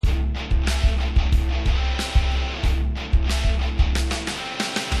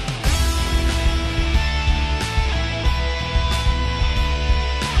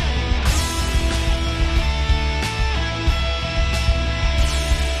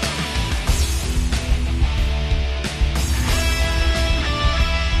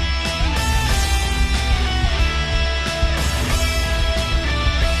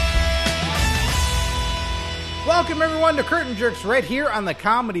on to Curtain Jerks right here on the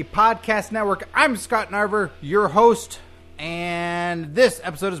Comedy Podcast Network. I'm Scott Narver, your host, and this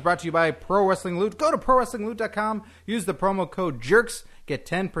episode is brought to you by Pro Wrestling Loot. Go to ProWrestlingLoot.com, use the promo code JERKS, get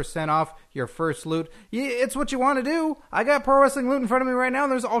 10% off your first loot. It's what you want to do. I got Pro Wrestling Loot in front of me right now,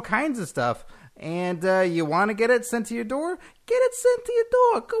 and there's all kinds of stuff. And you want to get it sent to your door? Get it sent to your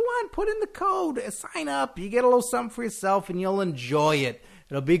door. Go on, put in the code, sign up. You get a little something for yourself, and you'll enjoy it.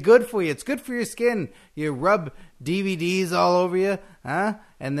 It'll be good for you. It's good for your skin. You rub DVDs all over you, huh?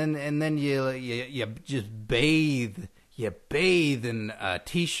 And then you just bathe. You bathe in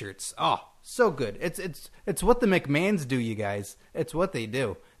t-shirts. Oh, so good. It's what the McMahons do, you guys. It's what they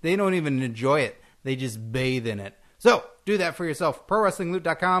do. They don't even enjoy it. They just bathe in it. So do that for yourself.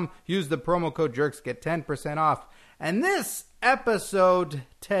 ProWrestlingLoot.com. Use the promo code JERKS. Get 10% off. And this episode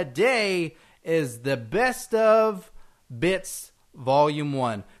today is the Best of Bits Volume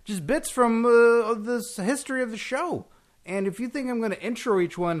 1. Just bits from the history of the show. And if you think I'm going to intro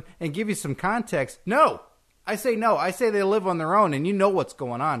each one and give you some context, no. I say no. I say they live on their own and you know what's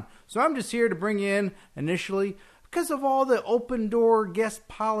going on. So I'm just here to bring you in initially because of all the open door guest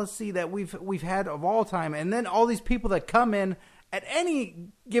policy that we've had of all time. And then all these people that come in at any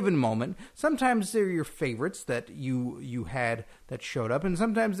given moment. Sometimes they're your favorites that you had that showed up. And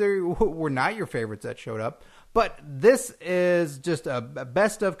sometimes they were not your favorites that showed up. But this is just a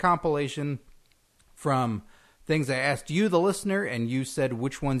best of compilation from things I asked you, the listener, and you said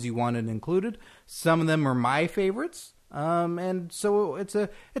which ones you wanted included. Some of them are my favorites, and so it's a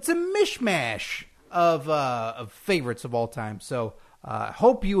mishmash of favorites of all time. So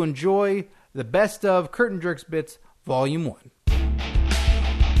hope you enjoy the Best of Curtain Jerks Bits Volume 1. Wait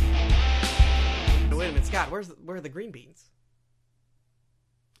a minute, Scott. Where are the green beans?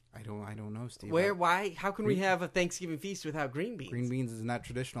 I don't know, Steve. Why? How can we have a Thanksgiving feast without green beans? Green beans is not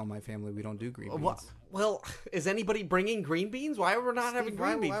traditional in my family. We don't do green beans. Well, is anybody bringing green beans? Why are we not having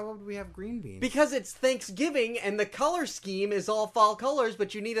green beans? Why would we have green beans? Because it's Thanksgiving and the color scheme is all fall colors,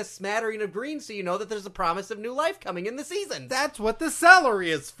 but you need a smattering of green so you know that there's a promise of new life coming in the season. That's what the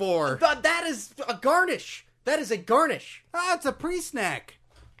celery is for. That is a garnish. That is a garnish. Ah, it's a pre-snack.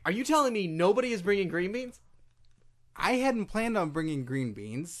 Are you telling me nobody is bringing green beans? I hadn't planned on bringing green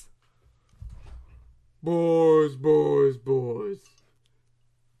beans. Boys.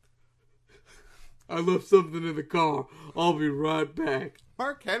 I left something in the car. I'll be right back.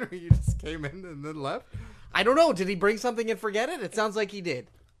 Mark Henry, you just came in and then left? I don't know. Did he bring something and forget it? It sounds like he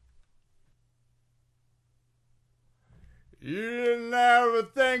did. You didn't have a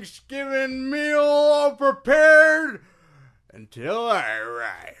Thanksgiving meal all prepared until I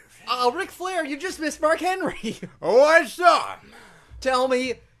arrived. Ric Flair, you just missed Mark Henry. Oh, I saw him. Tell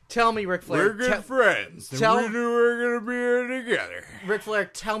me, Ric Flair. We're good friends. And we knew we were going to be here together. Ric Flair,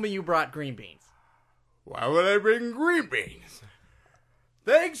 tell me you brought green beans. Why would I bring green beans?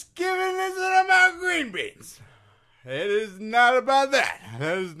 Thanksgiving isn't about green beans. It is not about that.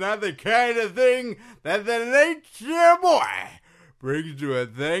 That is not the kind of thing that the Nature Boy brings to a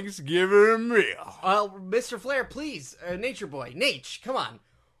Thanksgiving meal. Well, Mr. Flair, please, Nature Boy, Nate, come on.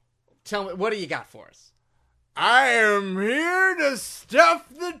 Tell me, what do you got for us? I am here to stuff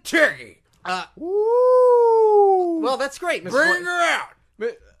the turkey. Woo! Well, that's great, Mr. Bring her out.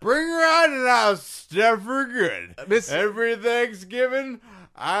 Bring her out and I'll stuff her good. Every Thanksgiving,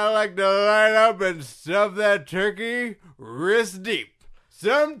 I like to line up and stuff that turkey wrist deep.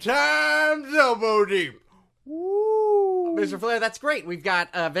 Sometimes elbow deep. Woo! Mr. Flair, that's great. We've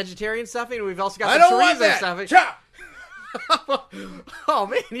got vegetarian stuffing, and we've also got the chorizo stuffing. Chop! Oh,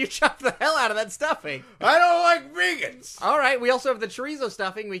 man, you chopped the hell out of that stuffing. I don't like vegans. All right, we also have the chorizo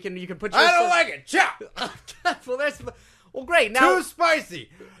stuffing. You can put your I don't like it. Chop! Well, great. Now, too spicy.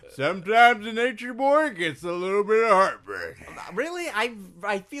 Sometimes the Nature Boy gets a little bit of heartburn. Really?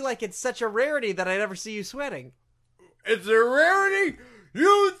 I feel like it's such a rarity that I never see you sweating. It's a rarity?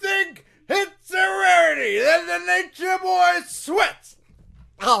 You think it's a rarity that the Nature Boy sweats?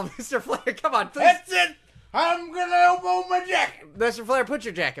 Oh, Mr. Flair, come on, please. That's it. I'm gonna elbow my jacket. Mr. Flair, put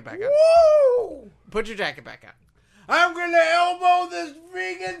your jacket back on. Woo! Put your jacket back on. I'm gonna elbow this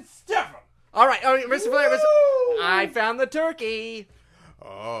vegan stuffer. All right, Mr. Flair, I found the turkey.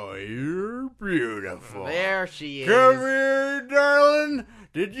 Oh, you're beautiful. There she is. Come here, darling.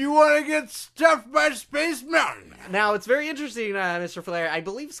 Did you want to get stuffed by Space Mountain? Now, it's very interesting, Mr. Flair. I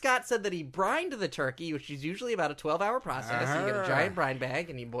believe Scott said that he brined the turkey, which is usually about a 12-hour process. You get a giant brine bag,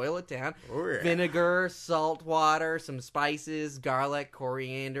 and you boil it down. Oh, yeah. Vinegar, salt water, some spices, garlic,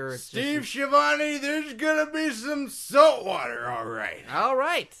 coriander. Steve Schiavone, there's going to be some salt water, all right. All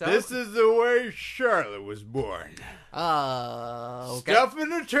right. So... This is the way Charlotte was born. Okay.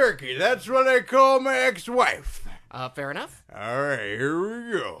 Stuffing a turkey. That's what I call my ex-wife. Fair enough. All right, here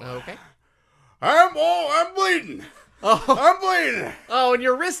we go. Okay. I'm bleeding. Oh, I'm bleeding. oh, and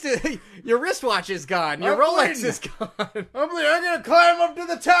your wristwatch is gone. Your I'm Rolex bleeding. is gone. I'm bleeding. I'm gonna climb up to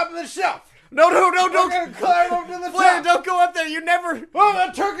the top of the shelf. No, I'm gonna climb up to the Flair, top. don't go up there. You never. Oh,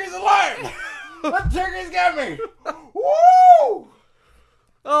 that turkey's alive. That turkey's got me. Woo!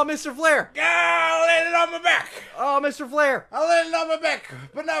 Oh, Mr. Flair. I landed on my back. Oh, Mr. Flair. I landed on my back,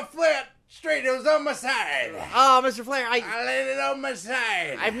 but not flat. Straight. It was on my side. Oh, Mr. Flair. I landed on my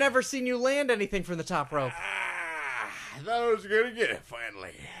side. I've never seen you land anything from the top rope. I thought I was gonna get it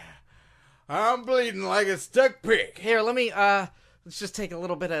finally. I'm bleeding like a stuck pig. Here, let me, let's just take a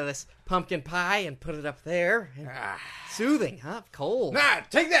little bit of this pumpkin pie and put it up there. Soothing, huh? Cold. Nah,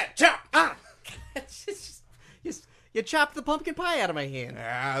 take that, chop. It's just- you chopped the pumpkin pie out of my hand.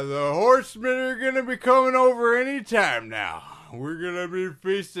 The horsemen are gonna be coming over any time now. We're gonna be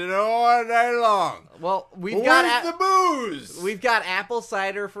feasting all night long. Well, we've Where's got the booze? we've got apple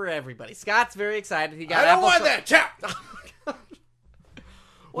cider for everybody. Scott's very excited. He got I don't apple want ci- that, chop.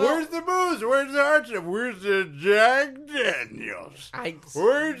 Well- Where's the booze? Where's the hard stuff? Where's the Jack Daniels?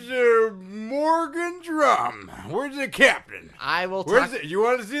 Where's the Morgan Drum? Where's the captain? I will Where's talk. it? You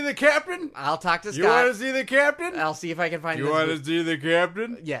want to see the captain? I'll talk to You want to Scott. see the captain? I'll see if I can find. You this want book. to see the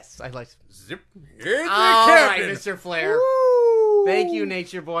captain? Yes, I'd like. Zip. Here's the All right, captain. Mr. Flair. Woo! Thank you,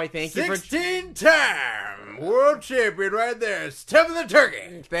 Nature Boy. Thank you for. 16-time world champion right there. Step of the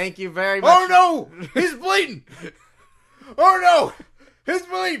turkey. Thank you very much. Oh no, he's bleeding. Oh no, he's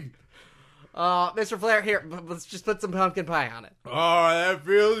bleeding. Mr. Flair, here, let's just put some pumpkin pie on it. Oh, that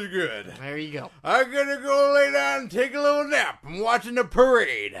feels good. There you go. I'm gonna go lay down and take a little nap. I'm watching the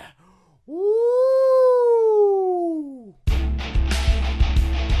parade. Woo!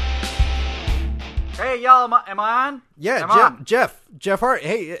 Hey, y'all, am I on? Yeah, Am I on? Jeff Hardy.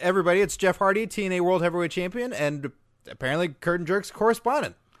 Hey, everybody, it's Jeff Hardy, TNA World Heavyweight Champion, and apparently Curtain Jerks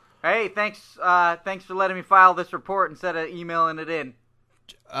correspondent. Hey, thanks for letting me file this report instead of emailing it in.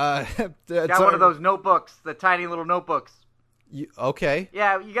 Got one of those notebooks, the tiny little notebooks. Okay.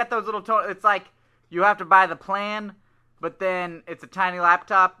 Yeah, you got those little. It's like you have to buy the plan, but then it's a tiny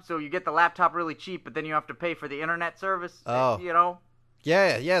laptop, so you get the laptop really cheap, but then you have to pay for the internet service. Oh. You know.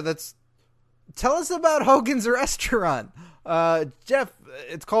 Yeah. Tell us about Hogan's Restaurant, Jeff.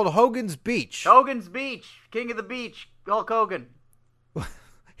 It's called Hogan's Beach. Hogan's Beach, King of the Beach, Hulk Hogan.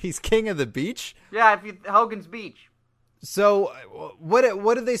 He's king of the beach. Yeah, Hogan's Beach. So,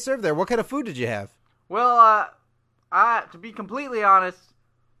 what did they serve there? What kind of food did you have? Well, to be completely honest,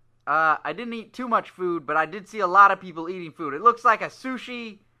 I didn't eat too much food, but I did see a lot of people eating food. It looks like a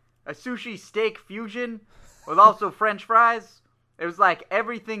sushi steak fusion with also French fries. It was like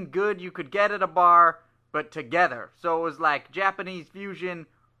everything good you could get at a bar, but together. So it was like Japanese fusion,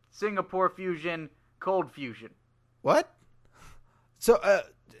 Singapore fusion, cold fusion. What? So,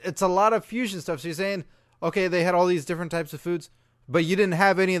 it's a lot of fusion stuff. So you're saying, okay, they had all these different types of foods, but you didn't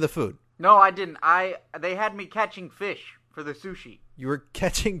have any of the food. No, I didn't. They had me catching fish for the sushi. You were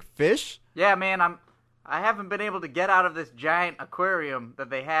catching fish? Yeah, man, I haven't been able to get out of this giant aquarium that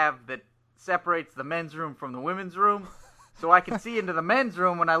they have that separates the men's room from the women's room. So I can see into the men's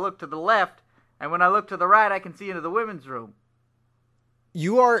room when I look to the left, and when I look to the right, I can see into the women's room.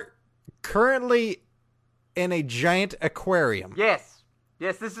 You are currently in a giant aquarium. Yes,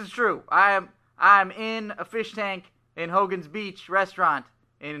 this is true. I'm in a fish tank in Hogan's Beach restaurant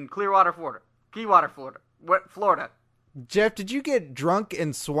in Clearwater, Florida. Florida. Jeff, did you get drunk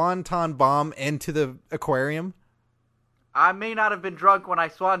and swanton bomb into the aquarium? I may not have been drunk when I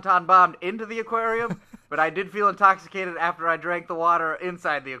swanton bombed into the aquarium, but I did feel intoxicated after I drank the water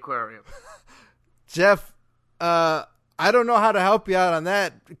inside the aquarium. Jeff, I don't know how to help you out on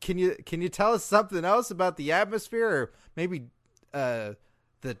that. Can you tell us something else about the atmosphere, or maybe the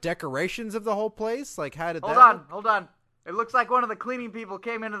decorations of the whole place? Like, how did that Hold on. It looks like one of the cleaning people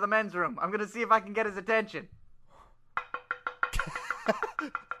came into the men's room. I'm going to see if I can get his attention.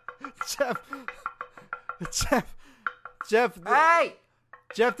 Jeff, Hey!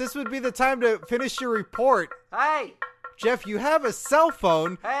 Jeff, this would be the time to finish your report. Hey! Jeff, you have a cell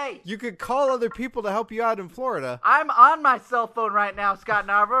phone. Hey! You could call other people to help you out in Florida. I'm on my cell phone right now, Scott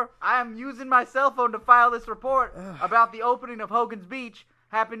Narver. I am using my cell phone to file this report about the opening of Hogan's Beach.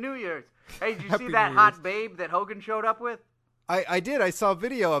 Happy New Year's. Hey, did you Happy see that New hot Year's. babe that Hogan showed up with? I did. I saw a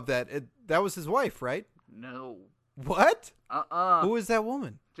video of that. That was his wife, right? No. What? Who Who is that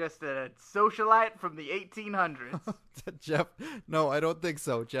woman? Just a socialite from the 1800s. Jeff, no, I don't think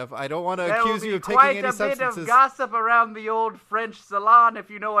so, Jeff. I don't want to There will accuse be you of quite taking any a bit substances. of gossip around the old French salon, if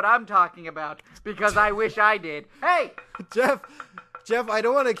you know what I'm talking about, because I wish I did. Hey, Jeff, Jeff, I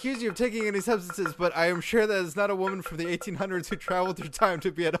don't want to accuse you of taking any substances, but I am sure that is not a woman from the 1800s who traveled through time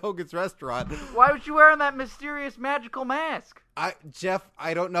to be at Hogan's restaurant. Why was she wearing that mysterious magical mask? Jeff,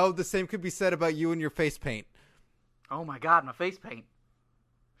 I don't know. The same could be said about you and your face paint. Oh my god, my face paint.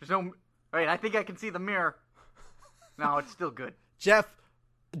 There's no... Wait, I think I can see the mirror. No, it's still good. Jeff,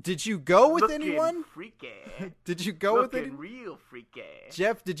 did you go with Looking anyone? freaky. Did you go with Looking anyone? real freaky.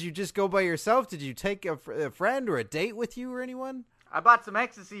 Jeff, did you just go by yourself? Did you take a friend or a date with you or anyone? I bought some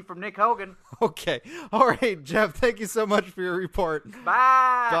ecstasy from Nick Hogan. Okay. All right, Jeff, thank you so much for your report.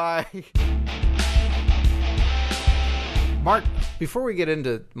 Bye. Bye. Mark, before we get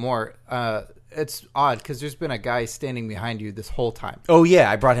into more, it's odd because there's been a guy standing behind you this whole time. Oh,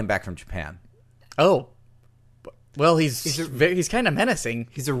 yeah. I brought him back from Japan. Oh. Well, he's kind of menacing.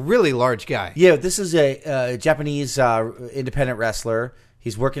 He's a really large guy. Yeah, this is a Japanese independent wrestler.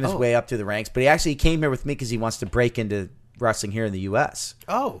 He's working his way up through the ranks, but he actually came here with me because he wants to break into wrestling here in the U.S.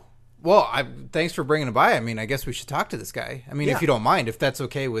 Oh. Well, thanks for bringing him by. I mean, I guess we should talk to this guy. I mean, if you don't mind, if that's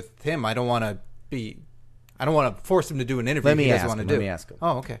okay with him, I don't want to force him to do an interview Let me he doesn't ask want him. to do. Let me ask him.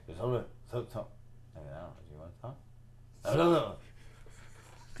 Oh, okay.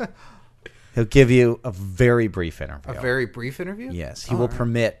 He'll give you a very brief interview. A very brief interview? Yes, he will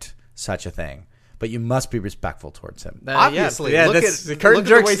permit such a thing, but you must be respectful towards him. Obviously. Yeah, Look at that's- the curtain way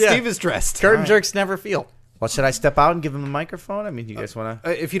jerks, yeah. Steve is dressed. Curtain jerks never feel. Well, should I step out and give him a microphone? I mean, you guys want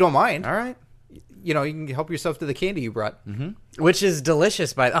to? If you don't mind. All right. You know, you can help yourself to the candy you brought. Which is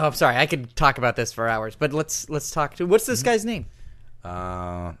delicious. I'm sorry. I could talk about this for hours, but let's talk to. What's this guy's name?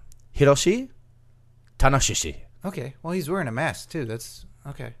 Hiroshi Tanashishi. Okay. Well, he's wearing a mask, too. That's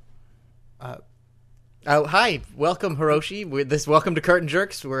okay. Oh, hi. Welcome, Hiroshi. Welcome to Curtain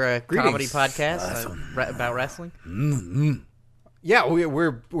Jerks. We're a comedy podcast about wrestling. Yeah,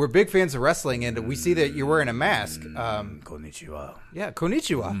 we're big fans of wrestling, and we see that you're wearing a mask. Konnichiwa. Yeah,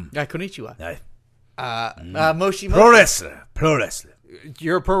 konnichiwa. Yeah, konnichiwa. Hi. Moshi. Pro wrestler.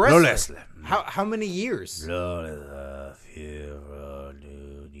 You're a pro wrestler. Pro wrestler. How many years? I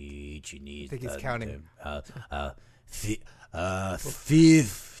think he's counting. Fifth.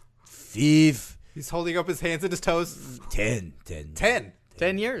 He's holding up his hands and his toes. 10.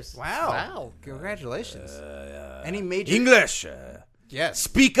 10 years. Wow. Congratulations. Any major English. Yes,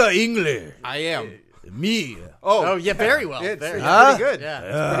 Speaker English. I am. Me. Oh, yeah, very well. It's Very pretty good. Yeah.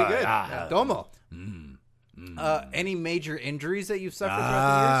 It's pretty good. yeah. Domo. Any major injuries that you've suffered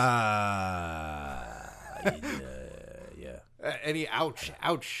throughout the years? Yeah. Any ouch,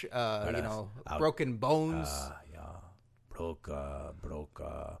 broken bones? Broke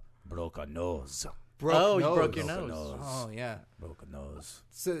a nose. Oh, you nose. broke your nose. Oh, yeah. Broke a nose.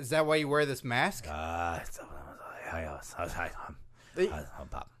 So is that why you wear this mask? I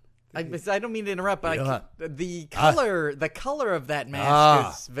don't mean to interrupt, but the color of that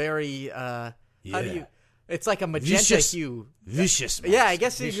mask is very. How do you? It's like a magenta hue. Vicious. Yeah, I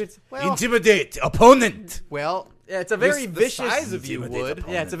guess you could. Well, Intimidate opponent. Well, yeah, it's a very the vicious. size of you would.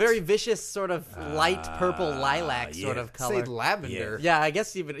 Yeah, it's a very vicious sort of light purple lilac sort of color. say lavender. Yeah, I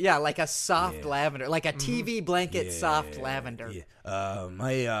guess even like a soft lavender, like a TV blanket soft lavender.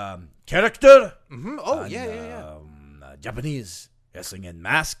 My character. Oh, yeah. Japanese wrestling and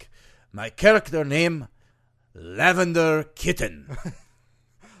mask. My character name, Lavender Kitten.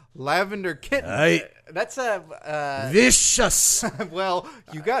 Lavender kitten. That's a Vicious. Well,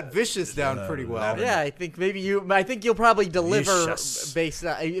 you got vicious down pretty well. yeah. I think you'll probably deliver Vicious. based.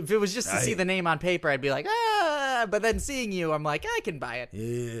 If it was just to see the name on paper, I'd be like, but then seeing you, I'm like, I can buy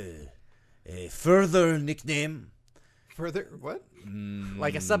it. A further nickname, Further, what?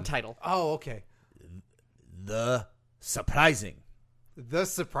 Like a subtitle. Oh, okay. the surprising. The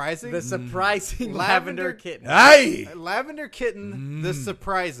surprising? The surprising Lavender lavender kitten. Aye. Lavender kitten, the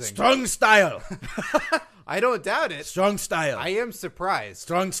surprising. Strong style. I don't doubt it. Strong style. I am surprised.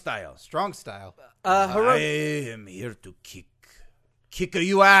 Strong style. Strong style. I am here to kick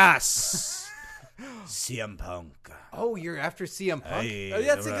your ass. CM Punk. Oh, you're after CM Punk?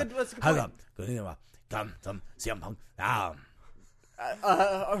 that's a good point. CM Punk.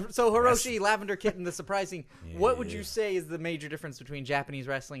 So Hiroshi, Lavender Kitten, the surprising. What would you say is the major difference between Japanese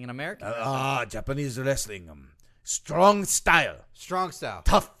wrestling and American wrestling? Japanese wrestling. Strong style. Strong style.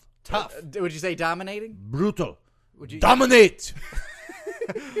 Tough. Would you say dominating? Brutal. Would you Dominate.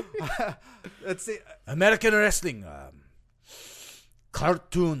 Let's see. American wrestling.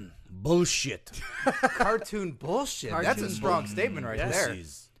 Cartoon bullshit. Cartoon bullshit. That's a strong statement right there.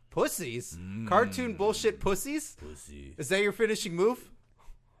 Pussies? Cartoon bullshit pussies? Pussy. Is that your finishing move?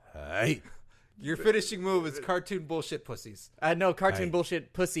 Hey. Your finishing move is cartoon bullshit pussies. No, cartoon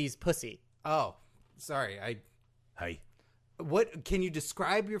bullshit pussies pussy. Oh, sorry. Hey. What can you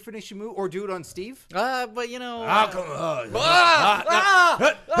describe your finishing move, or do it on Steve? But you know. come on.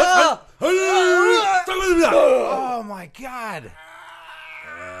 Oh my God!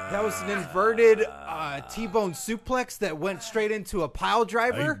 That was an inverted T-bone suplex that went straight into a pile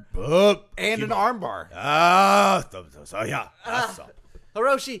driver and an armbar.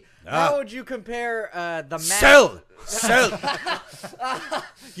 Hiroshi, how would you compare the match? Sell.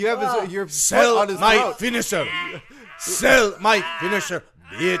 You have your foot Sell on his my throat. finisher. Sell my finisher,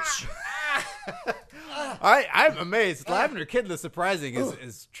 bitch. I'm amazed. Lavender Kid the Surprising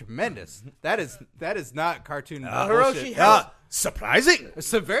is tremendous. That is not cartoon bullshit. Hiroshi, Surprising. It's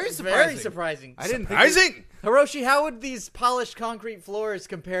very surprising. very surprising. I didn't think Surprising. Hiroshi, how would these polished concrete floors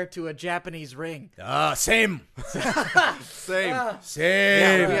compare to a Japanese ring? Same. same. Yeah,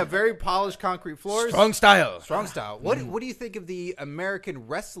 Same. we have very polished concrete floors. Strong style. Strong style. What do you think of the American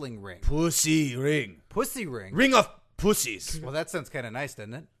wrestling ring? Pussy ring. Pussy ring. Ring of pussies. Well, that sounds kind of nice,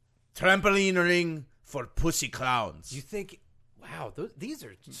 doesn't it? Trampoline ring for pussy clowns. You think? Wow, these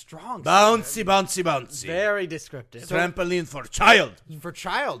are strong. Bouncy. Very descriptive. Trampoline for child. For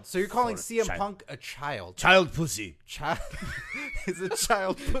child. So you're calling For CM child. Punk a child? Child pussy. Child is a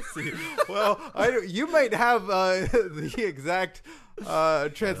child pussy. Well, you might have the exact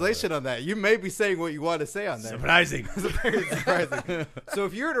translation on that. You may be saying what you want to say on that. Surprising. Very surprising. So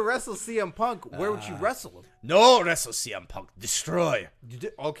if you were to wrestle CM Punk, where would you wrestle him? No wrestle CM Punk. Destroy.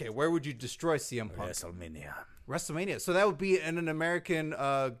 Okay, where would you destroy CM Punk? WrestleMania. WrestleMania. So that would be in an American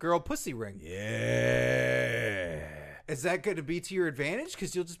girl pussy ring. Yeah. Is that going to be to your advantage?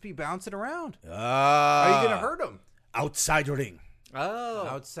 Because you'll just be bouncing around. Are Are you going to hurt him? Outside ring. Oh.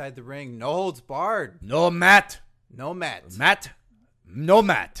 Outside the ring, no holds barred, No mat. no mat. No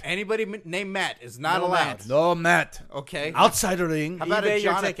mat. Anybody named Matt is not No allowed. mat. No mat. Okay. Outside ring. How about eBay a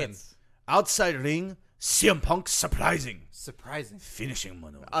your Jonathan? tickets. Outside ring. CM Punk surprising. Surprising. Finishing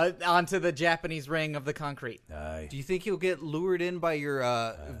maneuver. Onto the Japanese ring of the concrete. Do you think you'll get lured in by your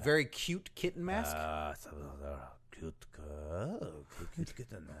very cute kitten mask? Cute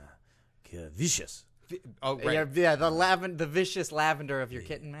kitten. Vicious. Oh, right. Yeah, the vicious lavender of your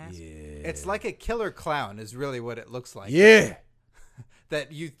kitten mask. It's like a killer clown is really what it looks like. Yeah.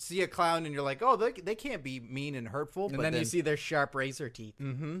 That you see a clown and you're like, oh, they can't be mean and hurtful. And but then you see their sharp razor teeth.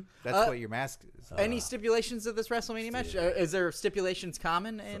 that's what your mask is. Any stipulations of this WrestleMania match? Is there stipulations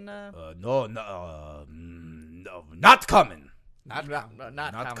common in? No, not common.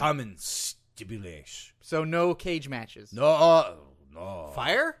 Not common stipulation. So no cage matches. No.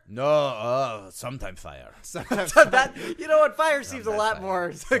 Fire? No, sometimes fire. That you know what? Fire seems a lot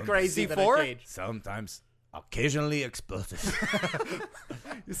more crazy than a C4? cage. Sometimes. Occasionally explosive.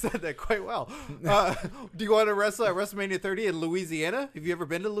 You said that quite well. Do you want to wrestle at WrestleMania 30 in Louisiana? Have you ever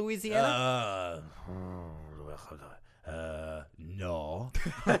been to Louisiana? No.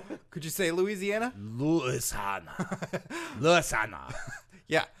 Could you say Louisiana? Louisiana.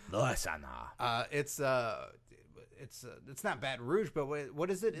 Yeah. Louisiana. It's not Baton Rouge, but what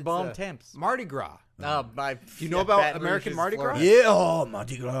is it? It's Bon Temps. Mardi Gras. Do you know about American Mardi Gras? Yeah, oh,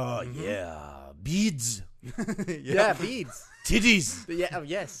 Mardi Gras. Yeah. Beads. Yeah, beads. Titties. Yeah.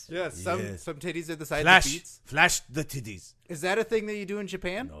 Yes. Yeah, some Yes. titties are the size Flash. of beats. Flash the titties. Is that a thing that you do in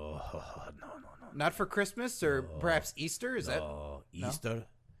Japan? No. Not for Christmas or perhaps Easter? Is that? Easter.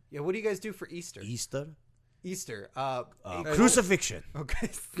 Yeah. What do you guys do for Easter? Easter. Crucifixion. Crucifixion. Okay.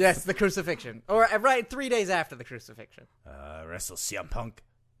 Yes, the crucifixion. Or right 3 days after the crucifixion. Wrestle CM Punk.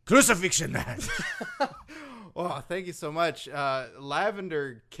 Crucifixion match. Oh, thank you so much,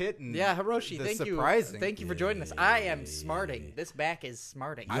 Lavender Kitten. Yeah, Hiroshi, the thank surprising. you. Thank you for joining us. I am smarting. This back is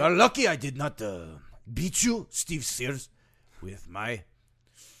smarting. You're lucky I did not beat you, Steve Sears, with my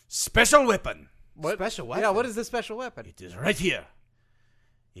special weapon. What special weapon? Yeah, what is the special weapon? It is right here.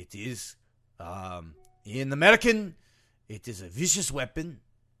 It is, in American, it is a vicious weapon.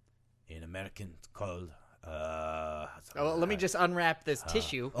 In American, it's called, let me just unwrap this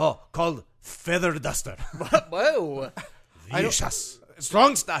tissue. Called feather duster. Whoa. Vicious.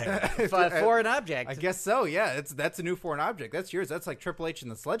 Strong style. Foreign object. I guess so. Yeah, that's a new foreign object. That's yours. That's like Triple H and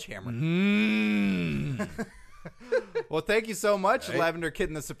the Sledgehammer. Well, thank you so much, Lavender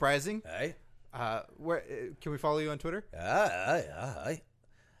Kitten the Surprising. Hey. Where can we follow you on Twitter?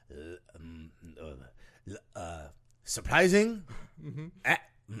 Surprising.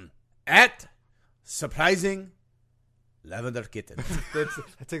 At surprising Lavender Kitten.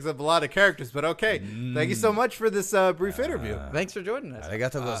 That takes up a lot of characters, but okay. Thank you so much for this brief interview. Thanks for joining us.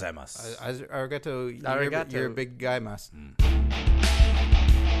 Arigato gozaimasu. Arigato. You're a big guy, Mas.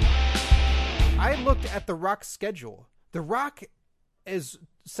 I looked at The Rock's schedule. The Rock is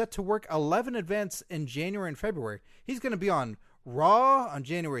set to work 11 events in January and February. He's going to be on Raw on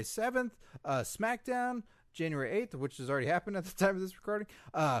January 7th, SmackDown January 8th, which has already happened at the time of this recording.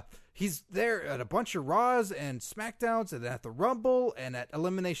 He's there at a bunch of Raws and SmackDowns and at the Rumble and at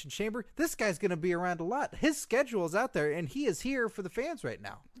Elimination Chamber. This guy's going to be around a lot. His schedule is out there, and he is here for the fans right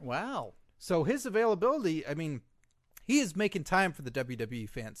now. Wow. So his availability, I mean, he is making time for the WWE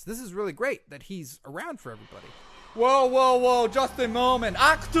fans. This is really great that he's around for everybody. Whoa, just a moment.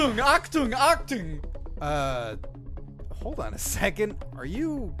 Achtung. Hold on a second. Are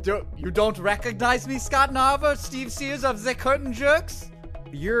you... You don't recognize me, Scott Narver, Steve Sears of the Curtain Jerks?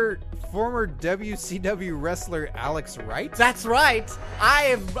 You're former WCW wrestler Alex Wright? That's right. I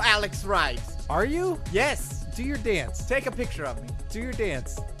am Alex Wright. Are you? Yes. Do your dance. Take a picture of me. Do your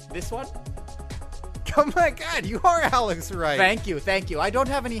dance. This one? Oh my God, you are Alex Wright. Thank you. I don't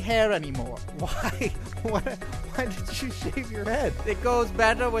have any hair anymore. Why? Why did you shave your head? It goes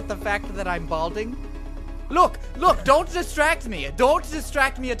better with the fact that I'm balding. Look, don't distract me. Don't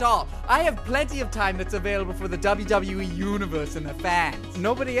distract me at all. I have plenty of time that's available for the WWE Universe and the fans.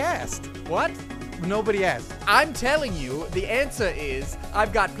 Nobody asked. What? Nobody asked. I'm telling you, the answer is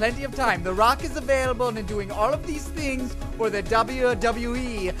I've got plenty of time. The Rock is available and doing all of these things for the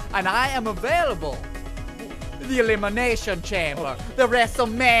WWE, and I am available. The Elimination Chamber, the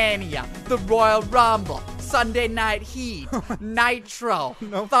WrestleMania, the Royal Rumble, Sunday Night Heat, Nitro,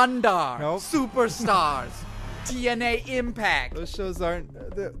 Nope. Thunder, Nope. Superstars, TNA Impact, Those shows aren't...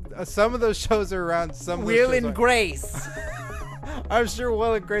 some of those shows are around. Some of those Will shows and aren't. Grace, I'm sure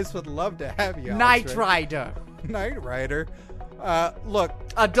Will and Grace would love to have you. Knight Alex Wright. Rider, Knight Rider. Look,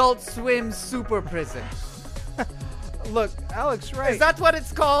 Adult Swim Super Prison. Alex Wright. Is that what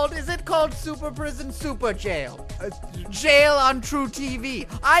it's called? Is it called Super Prison, Super Jail? Jail on True TV.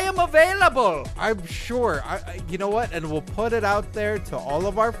 I am available. I'm sure. You know what? And we'll put it out there to all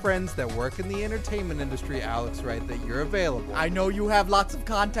of our friends that work in the entertainment industry, Alex Wright, that you're available. I know you have lots of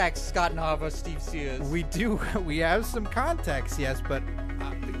contacts, Scott Narva, Steve Sears. We do. We have some contacts, yes, but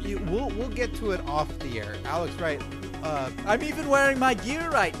we'll get to it off the air. Alex Wright, I'm even wearing my gear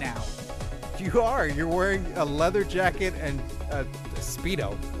right now. you are. You're wearing a leather jacket and a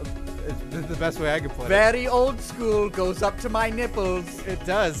Speedo. It's the best way I could put it. Very old school, goes up to my nipples. It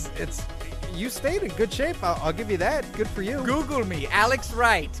does. You stayed in good shape. I'll give you that. Good for you. Google me, Alex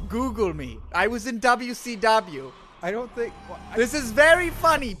Wright. Google me. I was in WCW. I don't think... This is very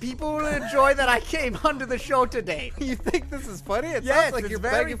funny. People will enjoy that I came onto the show today. You think this is funny? It Yes, sounds like it's you're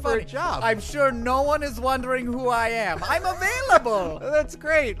very begging funny. for a job. I'm sure no one is wondering who I am. I'm available. That's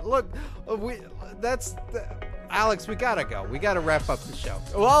great. Look, Alex, we gotta go. We gotta wrap up the show.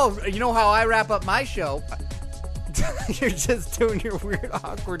 Well, you know how I wrap up my show? You're just doing your weird,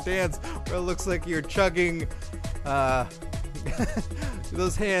 awkward dance where it looks like you're chugging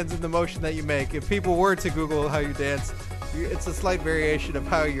those hands in the motion that you make. If people were to Google how you dance, it's a slight variation of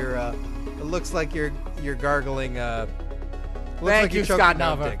how you're. It looks like you're gargling. Thank you, Scott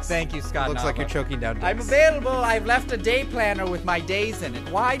Nava. Thank you, Scott Looks Nava. like you're choking down dicks. I'm available. I've left a day planner with my days in it.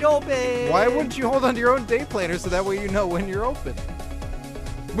 Wide open. Why wouldn't you hold on to your own day planner so that way you know when you're open?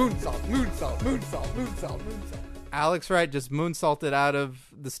 Moonsault, moonsault, moonsault, moonsault, moonsault. Alex Wright just moonsaulted out of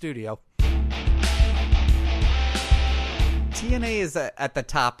the studio. TNA is at the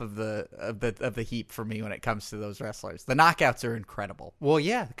top of the heap for me when it comes to those wrestlers. The knockouts are incredible. Well,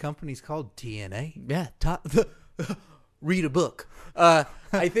 yeah, the company's called TNA. Yeah, read a book. I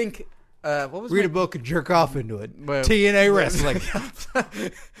think what was Read a book and jerk off into it. Well- TNA Wrestling.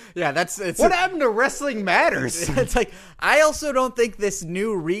 Yeah, it's What happened to Wrestling Matters? It's like I also don't think this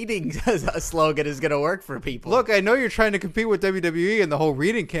new reading slogan is going to work for people. Look, I know you're trying to compete with WWE and the whole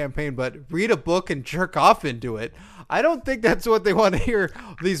reading campaign, but read a book and jerk off into it. I don't think that's what they want to hear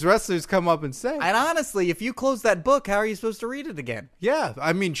these wrestlers come up and say. And honestly, if you close that book, how are you supposed to read it again? Yeah,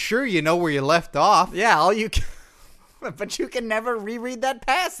 I mean, sure, you know where you left off. Yeah, all you can, but you can never reread that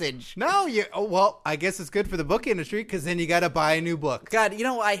passage. No, well, I guess it's good for the book industry because then you got to buy a new book. God, you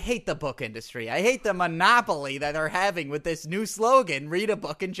know, I hate the book industry. I hate the monopoly that they're having with this new slogan, read a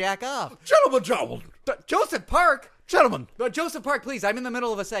book and jack off. Gentlemen. Joseph Park! Gentlemen. Joseph Park, please, I'm in the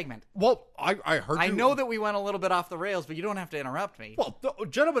middle of a segment. Well, I heard I know that we went a little bit off the rails, but you don't have to interrupt me. Well,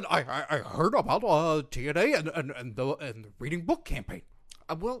 gentlemen, I heard about TNA and the reading book campaign.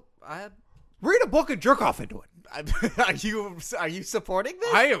 Read a book and jerk off into it. Are you supporting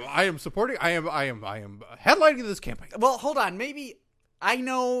this? I am supporting. I am headlining this campaign. Well, hold on. Maybe I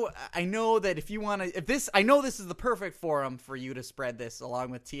know that if you want to, I know this is the perfect forum for you to spread this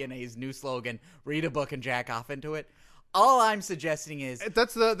along with TNA's new slogan, read a book and jack off into it. All I'm suggesting is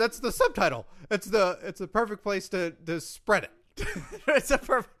That's the subtitle. It's the perfect place to spread it. It's a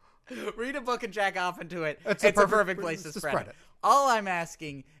perfect. Read a book and jack off into it. It's It's a a perfect place place to to spread spread it. it. All I'm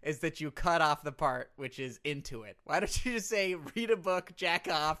asking is that you cut off the part which is into it. Why don't you just say, read a book, jack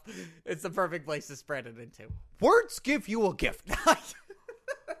off? It's the perfect place to spread it into. Words give you a gift.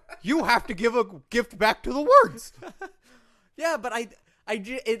 You have to give a gift back to the words. Yeah, but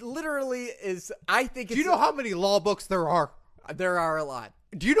it literally is. I think it's. Do you know how many law books there are? There are a lot.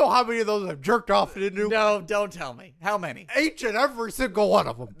 Do you know how many of those I've jerked off into? No, don't tell me. How many? Each and every single one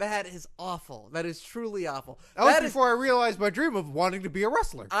of them. That is awful. That is truly awful. That was is- before I realized my dream of wanting to be a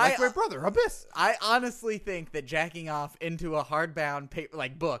wrestler. Like my brother, Abyss. I honestly think that jacking off into a hardbound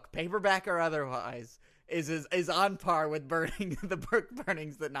book, paperback or otherwise, is on par with burning the book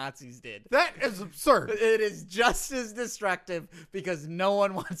burnings that Nazis did. That is absurd. It is just as destructive because no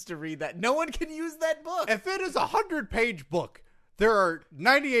one wants to read that. No one can use that book. If it is a 100-page book, there are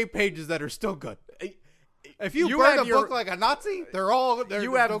 98 pages that are still good. If you burn have a your- book like a Nazi, they're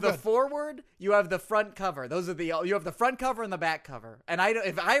You have no the good. forward, you have the front cover. You have the front cover and the back cover. And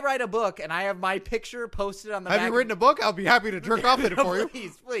if I write a book and I have my picture posted on the back. Have you written a book? I'll be happy to jerk off in it for you.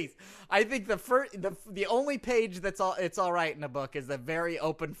 Please. I think the only page it's all right in a book is the very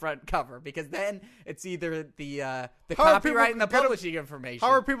open front cover, because then it's either the How are copyright and the people gonna- publishing information.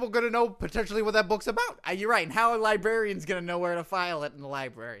 How are people going to know potentially what that book's about? You're right. And how are librarians going to know where to file it in the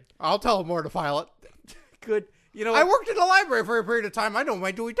library? I'll tell them where to file it. Good. You know, I worked in the library for a period of time. I know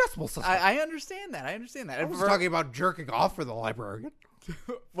my Dewey Decimal System. I understand that. I wasn't talking about jerking off for the librarian.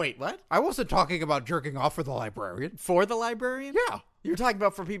 Wait, what? I wasn't talking about jerking off for the librarian. For the librarian? Yeah. You're talking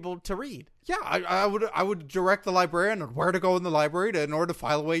about for people to read. Yeah, I would direct the librarian on where to go in the library in order to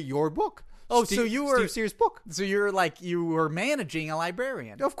file away your book. Oh, so you were- Steve Sears' book. So you were managing a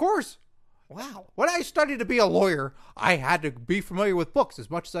librarian. Of course. Wow. When I studied to be a lawyer, I had to be familiar with books as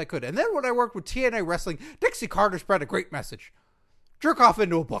much as I could. And then when I worked with TNA Wrestling, Dixie Carter spread a great message. Jerk off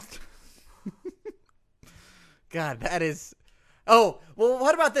into a book. God, that is... Oh, well,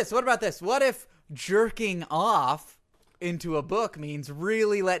 what about this? What if jerking off into a book means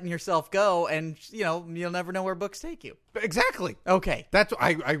really letting yourself go and, you'll never know where books take you? Exactly. Okay. That's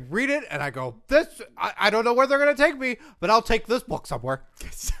I read it and I go, I don't know where they're going to take me, but I'll take this book somewhere.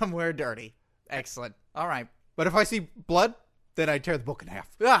 Somewhere dirty. Excellent. All right. But if I see blood, then I tear the book in half.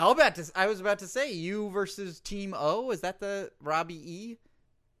 Yeah, I was about to say, you versus Team O. Is that the Robbie E?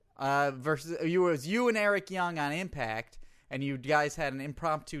 Versus you and Eric Young on Impact, and you guys had an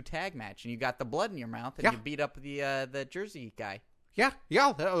impromptu tag match, and you got the blood in your mouth, and Yeah. you beat up the Jersey guy. Yeah,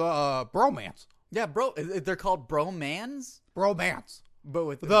 bromance. Yeah, bro. They're called bromans, Bromance. but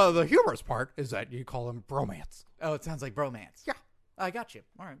with The humorous part is that you call them bromance. oh, it sounds like bromance. Yeah. I got you.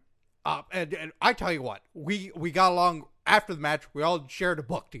 All right. And I tell you what, we got along after the match. We all shared a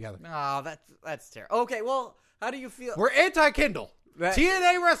book together. Oh, that's terrible. Okay, well, how do you feel? We're anti-Kindle. That-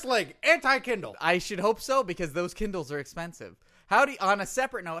 TNA Wrestling, anti-Kindle. I should hope so, because those Kindles are expensive. On a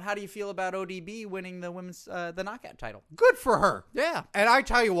separate note, how do you feel about ODB winning the women's the knockout title? Good for her. Yeah. And I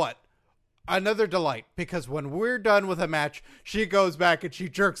tell you what, another delight, because when we're done with a match, she goes back and she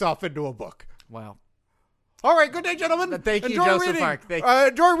jerks off into a book. Wow. All right, good day, gentlemen. Thank you, Enjoy Joseph reading. Park.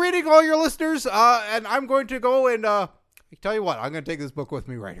 Enjoy reading, all your listeners. And I'm going to go and tell you what, I'm going to take this book with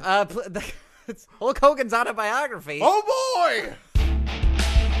me right here. It's Hulk Hogan's autobiography. Oh boy!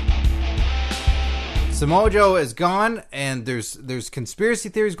 Samoa Joe is gone, and there's conspiracy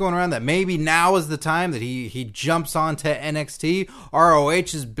theories going around that maybe now is the time that he jumps onto NXT. ROH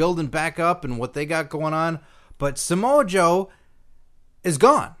is building back up and what they got going on, but Samoa Joe is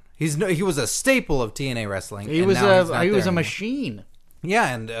gone. He was a staple of TNA wrestling. He and was now he's not a there anymore. machine.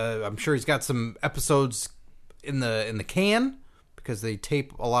 Yeah, and I'm sure he's got some episodes in the can because they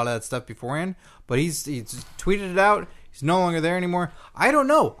tape a lot of that stuff beforehand. But he's tweeted it out. He's no longer there anymore. I don't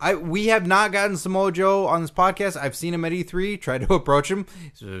know. We have not gotten Samoa Joe on this podcast. I've seen him at E3. Tried to approach him.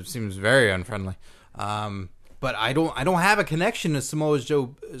 It seems very unfriendly. But I don't have a connection to Samoa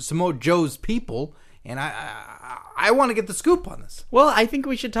Joe's people, and I want to get the scoop on this. Well, I think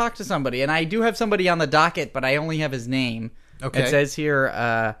we should talk to somebody, and I do have somebody on the docket, but I only have his name. Okay. It says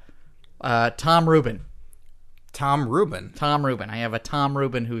here, Tom Rubin. Tom Rubin. Tom Rubin. I have a Tom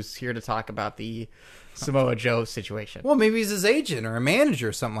Rubin who's here to talk about the Samoa Joe situation. Well, maybe he's his agent or a manager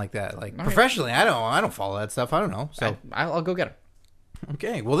or something like that. Like professionally, I don't follow that stuff. I don't know. So I'll go get him.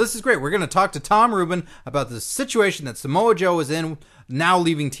 okay, well, this is great. We're going to talk to Tom Rubin about the situation that Samoa Joe is in now,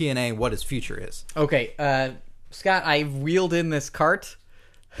 leaving TNA. What his future is. Okay, Scott, I wheeled in this cart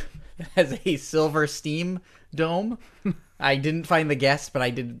that has a silver steam dome. I didn't find the guest, but I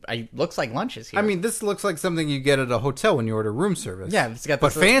did. Looks like lunch is here. I mean, this looks like something you get at a hotel when you order room service. yeah, it's got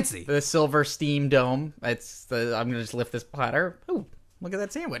but fancy. the silver steam dome. I'm gonna just lift this platter. Ooh, look at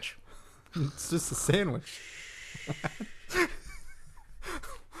that sandwich. It's just a sandwich.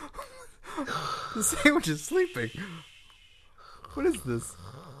 The sandwich is sleeping. What is this?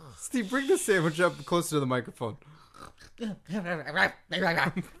 Steve, bring the sandwich up closer to the microphone.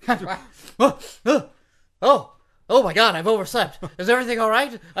 Oh my God, I've overslept. Is everything all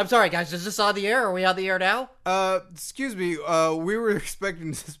right? I'm sorry, guys. Is this on the air? Are we on the air now? Excuse me. We were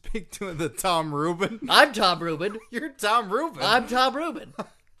expecting to speak to the Tom Rubin. I'm Tom Rubin. You're Tom Rubin. I'm Tom Rubin.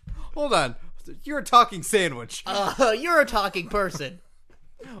 Hold on. You're a talking sandwich. You're a talking person.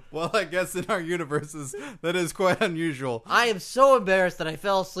 Well, I guess in our universes, that is quite unusual. I am so embarrassed that I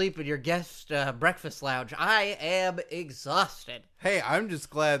fell asleep in your guest breakfast lounge. I am exhausted. Hey, I'm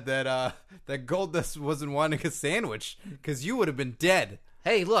just glad that that Goldust wasn't wanting a sandwich, because you would have been dead.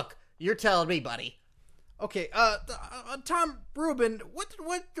 Hey, look, you're telling me, buddy. Okay, Tom Rubin,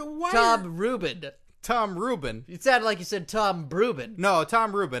 why? Tom Rubin. Tom Rubin. It sounded like you said Tom Rubin. No,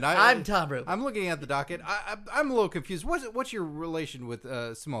 Tom Rubin. I'm Tom Rubin. I'm looking at the docket. I'm a little confused. What's your relation with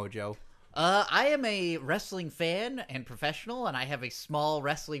Samoa Joe? I am a wrestling fan and professional, and I have a small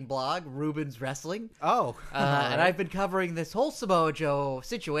wrestling blog, Rubin's Wrestling. Oh. And I've been covering this whole Samoa Joe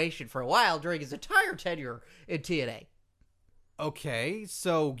situation for a while during his entire tenure in TNA. Okay,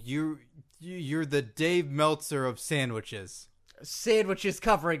 so you're the Dave Meltzer of sandwiches. Sandwiches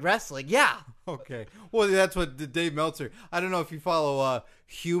covering wrestling, yeah. Okay. Well, that's what Dave Meltzer. I don't know if you follow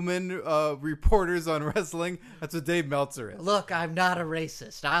human reporters on wrestling. That's what Dave Meltzer is. Look, I'm not a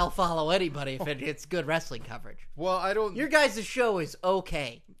racist. I'll follow anybody if it's good wrestling coverage. Well, I don't. Your guys' show is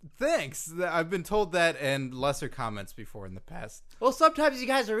okay. Thanks. I've been told that and lesser comments before in the past. Well, sometimes you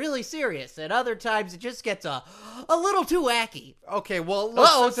guys are really serious, and other times it just gets a little too wacky. Okay, well, look,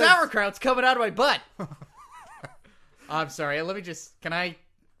 Oh, sauerkraut's coming out of my butt. I'm sorry. Let me just. Can I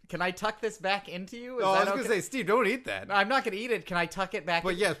tuck this back into you? Is I was that going to say, Steve, don't eat that. I'm not going to eat it. Can I tuck it back?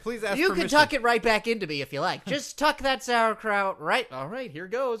 But yes, please ask You permission. can tuck it right back into me if you like. Just tuck that sauerkraut right. All right, here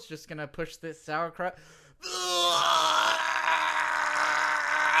goes. Just going to push this sauerkraut.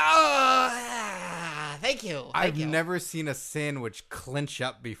 Thank you. I've never seen a sandwich clench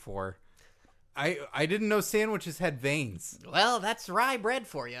up before. I didn't know sandwiches had veins. Well, that's rye bread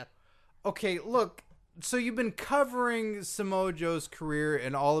for you. Okay, look. So you've been covering Samoa Joe's career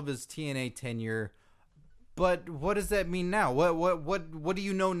and all of his TNA tenure, but what does that mean now? What do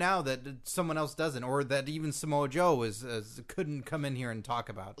you know now that someone else doesn't, or that even Samoa Joe couldn't come in here and talk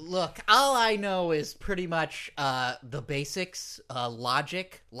about? Look, all I know is pretty much the basics,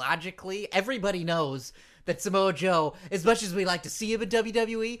 logically. Everybody knows that Samoa Joe, as much as we like to see him in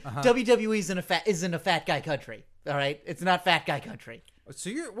WWE, WWE isn't a fat guy country. All right, it's not fat guy country. So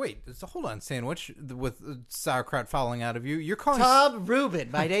hold on, sandwich with sauerkraut falling out of you. You're calling Tom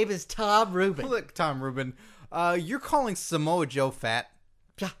Rubin. My name is Tom Rubin. Look, Tom Rubin, you're calling Samoa Joe fat?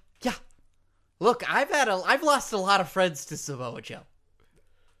 Yeah. Look, I've lost a lot of friends to Samoa Joe.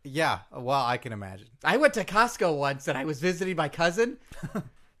 Yeah, well, I can imagine. I went to Costco once and I was visiting my cousin,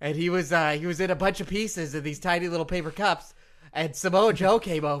 and he was in a bunch of pieces in these tiny little paper cups, and Samoa Joe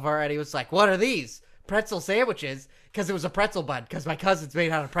came over and he was like, "What are these? Pretzel sandwiches?" Because it was a pretzel bun, because my cousin's made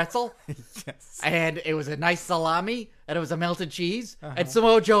out of pretzel. Yes. And it was a nice salami, and it was a melted cheese. And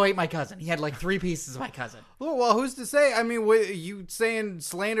Samoa Joe ate my cousin. He had like 3 pieces of my cousin. Well, who's to say? I mean, you saying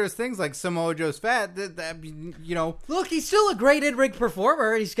slanderous things like Samoa Joe's fat, that you know. Look, he's still a great in-ring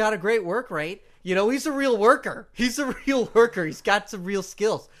performer. He's got a great work rate. You know, he's a real worker. He's got some real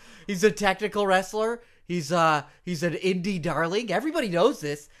skills. He's a technical wrestler. He's an indie darling. Everybody knows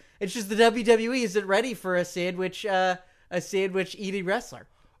this. It's just the WWE isn't ready for a sandwich eating wrestler.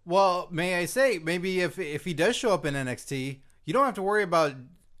 Well, may I say, maybe if he does show up in NXT, you don't have to worry about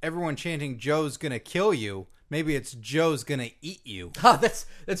everyone chanting "Joe's gonna kill you." Maybe it's "Joe's gonna eat you." Oh,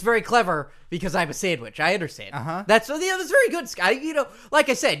 that's very clever because I'm a sandwich. I understand. That's very good. Like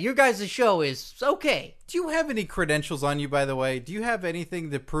I said, your guys' show is okay. Do you have any credentials on you, by the way? Do you have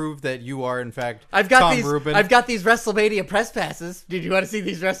anything to prove that you are, in fact, I've got Tom these. Rubin? I've got these WrestleMania press passes. Did you want to see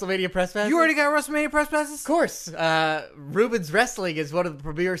these WrestleMania press passes? You already got WrestleMania press passes? Of course. Rubin's Wrestling is one of the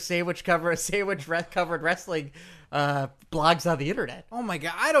premier covered wrestling blogs on the internet. Oh my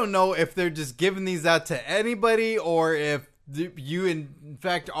god, I don't know if they're just giving these out to anybody or if you in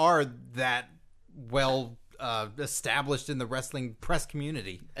fact are that well established in the wrestling press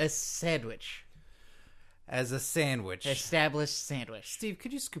community. A sandwich. as a sandwich. Established sandwich. Steve,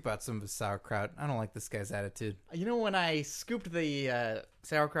 could you scoop out some of the sauerkraut? I don't like this guy's attitude. You know, when I scooped the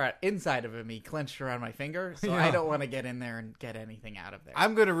sauerkraut inside of him, he clenched around my finger, so Yeah. I don't want to get in there and get anything out of there.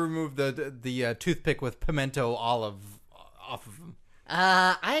 I'm going to remove the toothpick with pimento olive off of him.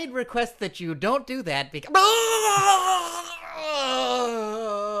 I'd request that you don't do that because...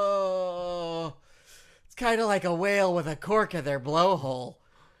 It's kind of like a whale with a cork in their blowhole.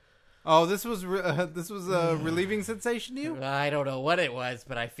 Oh, this was a relieving sensation to you? I don't know what it was,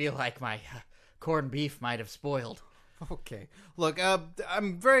 but I feel like my corned beef might have spoiled. Okay. Look,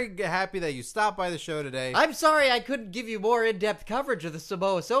 I'm very happy that you stopped by the show today. I'm sorry I couldn't give you more in-depth coverage of the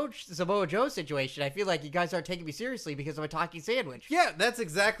Samoa Joe situation. I feel like you guys aren't taking me seriously because I'm a talking sandwich. Yeah, that's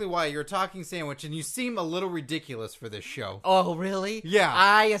exactly why you're a talking sandwich, and you seem a little ridiculous for this show. Oh, really? Yeah.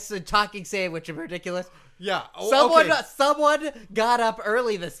 I, as a talking sandwich, am ridiculous. Yeah. Someone got up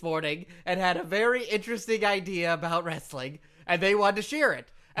early this morning and had a very interesting idea about wrestling, and they wanted to share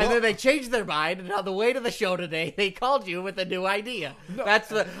it. And then they changed their mind, and on the way to the show today, they called you with a new idea.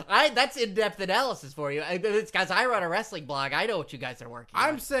 That's in-depth analysis for you. It's because I run a wrestling blog. I know what you guys are working on.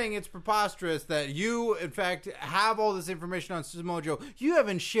 I'm saying it's preposterous that you, in fact, have all this information on Samoa Joe. You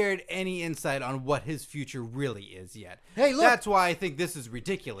haven't shared any insight on what his future really is yet. Hey, look. That's why I think this is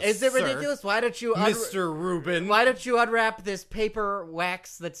ridiculous. Is it sir. ridiculous? Why don't you Mr. Rubin? Why don't you unwrap this paper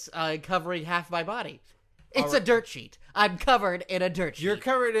wax that's covering half my body? It's a dirt sheet. I'm covered in a dirt sheet. You're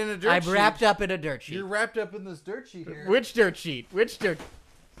covered in a dirt sheet. I'm wrapped up in a dirt sheet. You're wrapped up in this dirt sheet here. Which dirt sheet? Which dirt?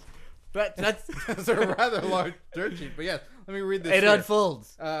 But that's It's a rather large dirt sheet. But yes, let me read this. it here.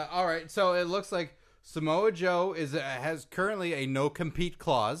 unfolds. All right, so it looks like Samoa Joe has currently a no-compete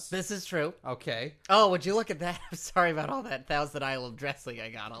clause. This is true. Okay. Oh, would you look at that? I'm sorry about all that Thousand Island dressing I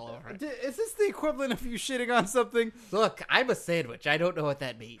got all over it. Is this the equivalent of you shitting on something? Look, I'm a sandwich. I don't know what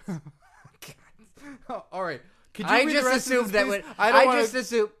that means. Oh, all right. Could you I read the just rest of assumed this, that please? when I just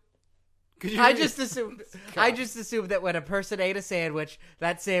assumed. Could you I read- just assumed that when a person ate a sandwich,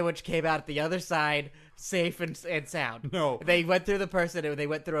 that sandwich came out the other side safe and sound. No. They went through the person and they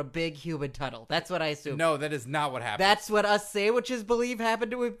went through a big human tunnel. That's what I assumed. No, that is not what happened. That's what us sandwiches believe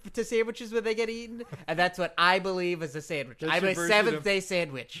happened to sandwiches when they get eaten, and that's what I believe is a sandwich. That's I'm your a version Seventh-day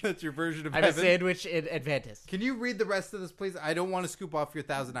sandwich. That's your version of I'm a heaven. sandwich in Adventist. Can you read the rest of this, please? I don't want to scoop off your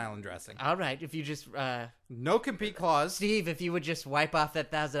Thousand Island dressing. All right, if you just No compete clause. Steve, if you would just wipe off that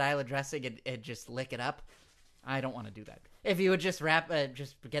Thousand Island dressing and just lick it up. I don't want to do that. If you would just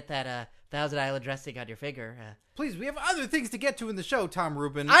just get that Thousand Island dressing on your finger. Please, we have other things to get to in the show, Tom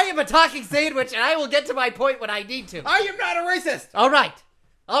Rubin. I am a talking sandwich, and I will get to my point when I need to. I am not a racist! All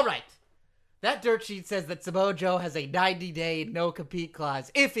right. That dirt sheet says that Samoa Joe has a 90-day no-compete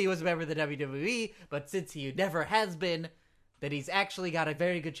clause if he was a member of the WWE, but since he never has been, that he's actually got a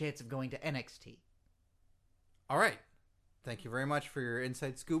very good chance of going to NXT. All right. Thank you very much for your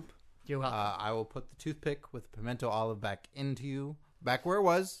inside scoop. You're welcome. I will put the toothpick with pimento olive back into you. Back where it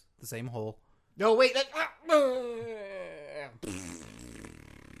was. The same hole. No, wait.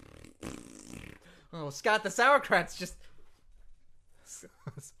 Oh, Scott, the sauerkraut's just...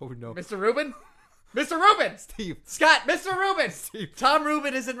 Oh, no. Mr. Rubin? Mr. Rubin! Steve. Scott, Mr. Rubin! Steve. Tom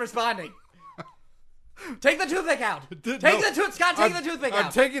Rubin isn't responding. Take the toothpick out. No. Scott, take the toothpick I'm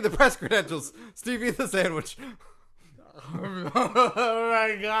out. taking the press credentials. Steve, eat the sandwich. Oh,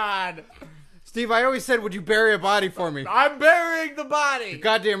 my God. Steve, I always said, would you bury a body for me? I'm burying the body.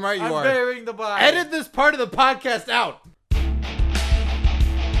 Goddamn right you I'm are. burying the body. Edit this part of the podcast out.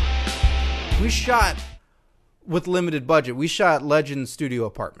 We shot with limited budget. We shot Legend Studio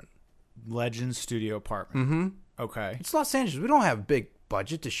Apartment. Legend Studio Apartment. Mm-hmm. Okay. It's Los Angeles. We don't have a big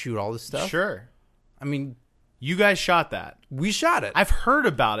budget to shoot all this stuff. Sure. I mean, You guys shot that. we shot it. I've heard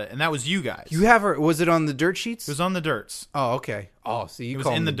about it, and that was you guys. You have her. Was it on the dirt sheets? It was on the dirts. Oh, okay. Oh, so you It was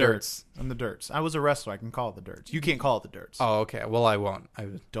call in them the dirts. On the dirts. I was a wrestler. I can call it the dirts. You can't call it the dirts. Oh, okay. Well, I won't.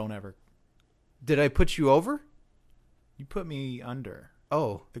 Don't ever. Did I put you over? You put me under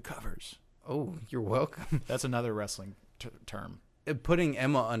Oh, the covers. oh, you're welcome. That's another wrestling term. Putting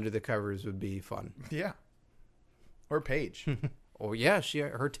Emma under the covers would be fun. Yeah. Or Paige. Oh yeah,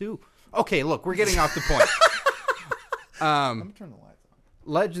 her too. Okay, look, we're getting off the point. Let me turn the lights on.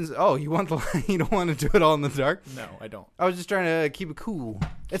 Legends. Oh, you don't want to do it all in the dark? No, I don't. I was just trying to keep it cool.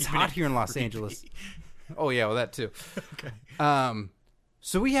 It's hot here in Los Angeles. Oh yeah, well that too. Okay.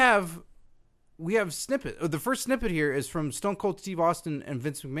 So we have snippet. The first snippet here is from Stone Cold Steve Austin and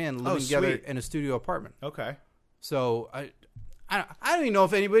Vince McMahon living together sweet. in a studio apartment. Okay. So I don't even know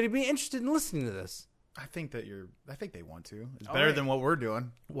if anybody would be interested in listening to this. I think they want to. It's better than what we're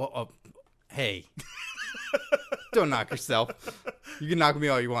doing. Well, hey. Don't knock yourself. You can knock me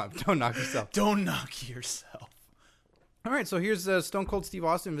all you want, but don't knock yourself. Don't knock yourself. All right, so here's Stone Cold Steve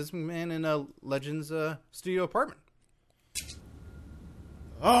Austin, Vince McMahon in Legends studio apartment.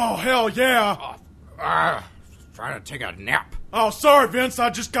 Oh, hell yeah. Trying to take a nap. Oh, sorry, Vince. I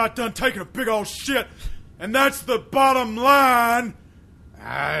just got done taking a big old shit. And that's the bottom line.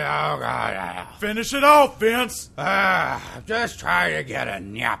 Finish it off, Vince. I'm just trying to get a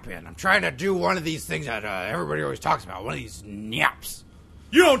nap in. I'm trying to do one of these things that everybody always talks about. One of these naps.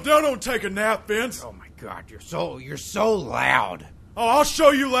 You don't take a nap, Vince. Oh my God, you're so loud. Oh, I'll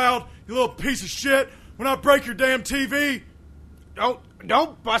show you loud, you little piece of shit. When I break your damn TV.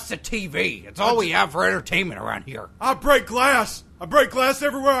 Don't bust the TV. It's all we have for entertainment around here. I break glass. I break glass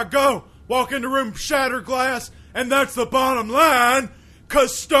everywhere I go. Walk in the room, shatter glass, and that's the bottom line.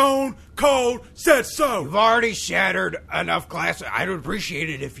 'Cause Stone Cold said so. You've already shattered enough glass. I'd appreciate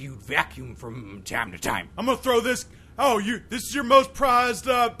it if you'd vacuum from time to time. I'm gonna throw this. This is your most prized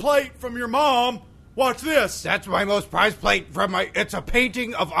plate from your mom. Watch this. That's my most prized plate from it's a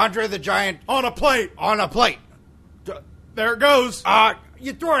painting of Andre the Giant On a plate. on a plate. There it goes.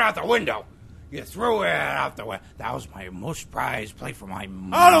 You threw it out the window. You threw it out the window. That was my most prized plate from my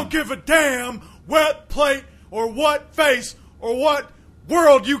mom. I don't give a damn what plate or what face or what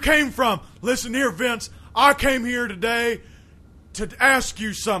world you came from. Listen here, Vince. I came here today to ask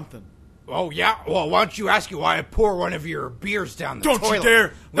you something. Oh, yeah? Well, why don't you ask you why I pour one of your beers down the toilet? Don't you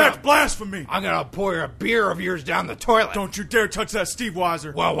dare. That's blasphemy. I'm going to pour a beer of yours down the toilet. Don't you dare touch that Steve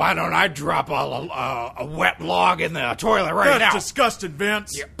Weiser. Well, why don't I drop a wet log in the toilet right now? That's disgusting,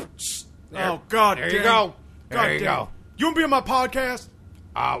 Vince. Yeah. Oh, God There damn. you go. God There you damn. go. You want to be on my podcast?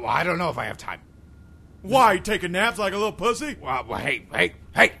 Well, I don't know if I have time. Why? You taking naps like a little pussy? Well, hey.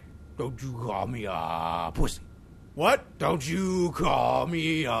 Don't you call me a pussy. What? Don't you call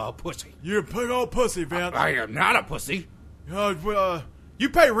me a pussy. You're a big old pussy, Vince. I am not a pussy. You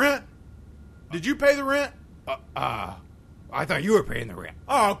pay rent? Did you pay the rent? I thought you were paying the rent.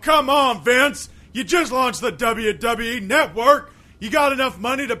 Oh, come on, Vince. You just launched the WWE Network. You got enough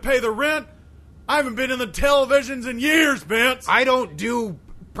money to pay the rent? I haven't been in the televisions in years, Vince. I don't do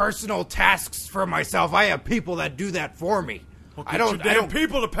personal tasks for myself. I have people that do that for me. Well, I don't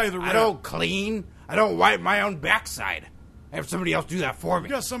people to pay the rent. I don't clean. I don't wipe my own backside. I have somebody else do that for me.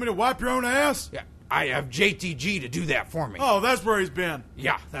 You got somebody to wipe your own ass? Yeah, I have JTG to do that for me. Oh, that's where he's been.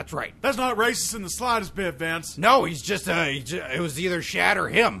 Yeah, that's right. That's not racist in the slightest bit, Vince. No, he's just it was either Shad or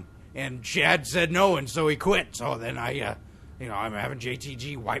him, and Shad said no, and so he quit. So then I'm having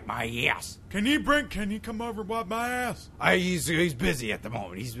JTG wipe my ass. Can you come over and wipe my ass? He's busy at the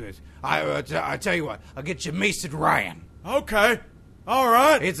moment. He's busy. I tell you what, I'll get you Mason Ryan. Okay. All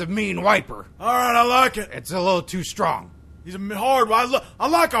right. It's a mean wiper. All right, I like it. It's a little too strong. He's a hard. I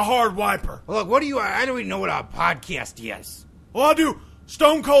like a hard wiper. Look, I don't even know what a podcast is. Well, I do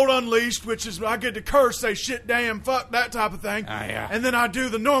Stone Cold Unleashed, which is I get to curse, say shit, damn, fuck, that type of thing. Yeah. And then I do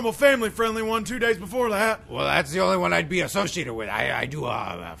the normal family-friendly one 2 days before that. Well, that's the only one I'd be associated with. I do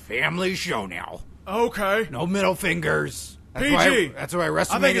a family show now. Okay. No middle fingers. That's PG. That's why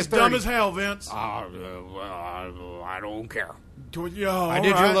WrestleMania I think it's 30. dumb as hell, Vince. I don't care. I I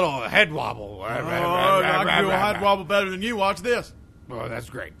did your little head wobble. I can do a head wobble better than you. Watch this. Oh, that's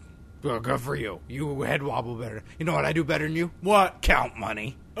great. Well, good for you. You head wobble better. You know what I do better than you? What? Count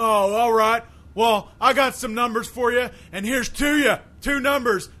money. Oh, all right. Well, I got some numbers for you, and here's two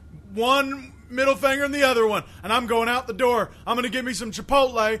numbers. One middle finger and the other one. And I'm going out the door. I'm going to get me some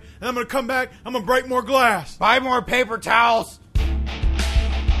Chipotle, and I'm going to come back. I'm going to break more glass. Buy more paper towels.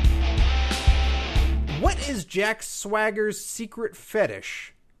 What is Jack Swagger's secret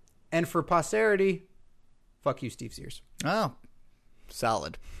fetish? And for posterity, fuck you, Steve Sears. Oh,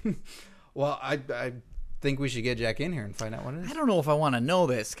 solid. Well, I think we should get Jack in here and find out what it is. I don't know if I want to know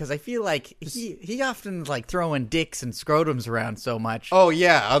this because I feel like he often like throwing dicks and scrotums around so much. Oh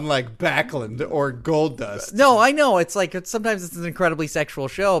yeah, unlike Backlund or Goldust. No, I know sometimes it's an incredibly sexual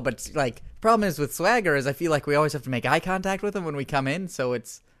show, but like problem is with Swagger is I feel like we always have to make eye contact with him when we come in, so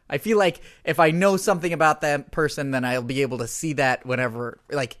I feel like if I know something about that person, then I'll be able to see that whenever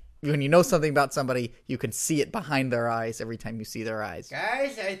like. When you know something about somebody, you can see it behind their eyes every time you see their eyes.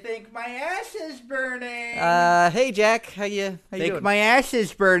 Guys, I think my ass is burning. Hey Jack, how you doing? My ass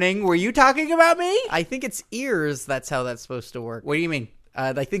is burning. Were you talking about me? I think it's ears. That's how that's supposed to work. What do you mean?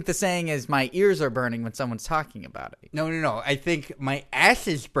 I think the saying is my ears are burning when someone's talking about it. No. I think my ass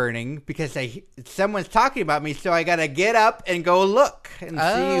is burning because someone's talking about me, so I gotta get up and go look and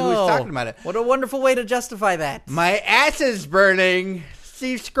see who's talking about it. What a wonderful way to justify that. My ass is burning.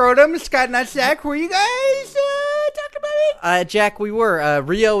 Steve Scrotum, Scott Nutsack, were you guys talking about me? Jack, we were.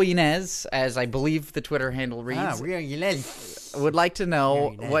 Rio Inez, as I believe the Twitter handle reads, would like to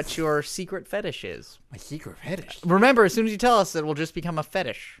know what your secret fetish is. My secret fetish? Remember, as soon as you tell us, it will just become a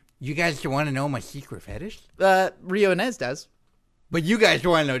fetish. You guys want to know my secret fetish? Rio Inez does. But you guys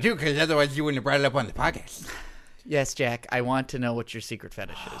want to know too, because otherwise you wouldn't have brought it up on the podcast. Yes, Jack, I want to know what your secret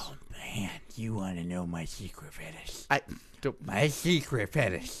fetish is. Oh, man, you want to know my secret fetish? My secret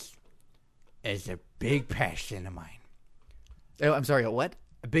fetish is a big passion of mine. Oh, I'm sorry, a what?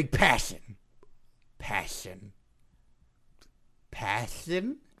 A big passion. Passion.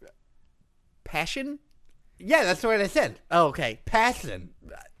 Passion? Passion? Yeah, that's what I said. Oh, okay. Passion.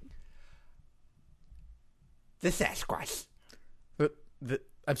 The Sasquatch.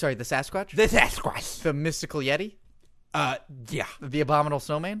 I'm sorry, the Sasquatch? The Sasquatch. The mystical Yeti? Yeah. The abominable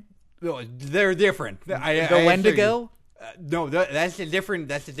snowman? No, they're different. The Wendigo? No, that's a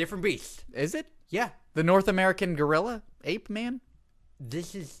different beast. Is it? Yeah. The North American gorilla? Ape man?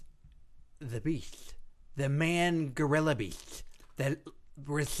 This is the beast. The man gorilla beast that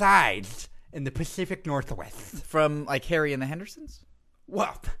resides in the Pacific Northwest. From, like, Harry and the Hendersons?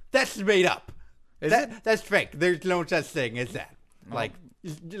 Well, that's made up. Is it? That's fake. There's no such thing as that. Like,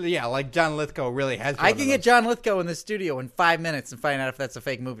 yeah, like John Lithgow really has. I can get John Lithgow in the studio in 5 minutes and find out if that's a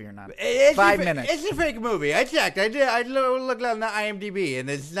fake movie or not. It's 5 minutes. It's a fake movie. I checked. I looked on the IMDb, and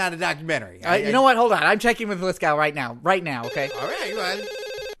it's not a documentary. You know what? Hold on. I'm checking with Lithgow right now. Right now, okay? All right, go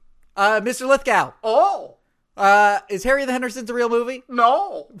ahead. Mr. Lithgow. Oh, Is Harry and the Hendersons a real movie?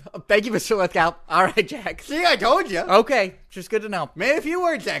 no. Thank you, Mr. Lithgow. All right, Jack. See, I told you. Okay. Just good to know. Made a few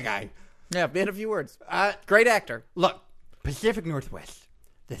words, that guy. Yeah, in a few words. Great actor. Look, Pacific Northwest.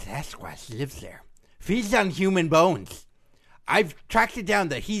 The Sasquatch lives there. Feeds on human bones. I've tracked it down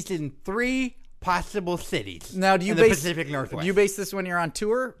that he's in 3 possible cities. Now, do you in base the Pacific Northwest? Do you base this when you're on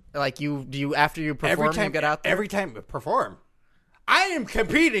tour? Like, do you after you perform, you get out there? Every time perform. I am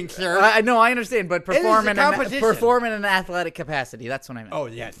competing, sir. I know, I understand, but perform a in competition. an athletic capacity. That's what I meant. Oh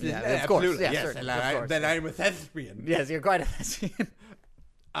yes, Yeah, of absolutely. course. Yeah, yes, certainly, and of course, then yeah. I'm a thespian. Yes, you're quite a thespian.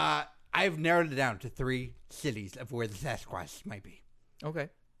 I've narrowed it down to 3 cities of where the Sasquatch might be. Okay.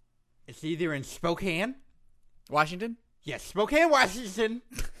 It's either in Spokane. Washington? Yes, Spokane, Washington.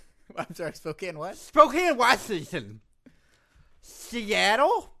 I'm sorry, Spokane what? Spokane, Washington.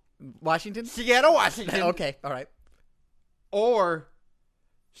 Seattle, Washington? Washington. Okay, all right. Or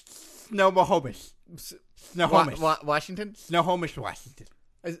Snohomish. Snohomish. Washington? Snohomish, Washington.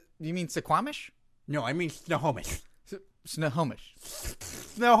 You mean Suquamish? No, I mean Snohomish. Snohomish.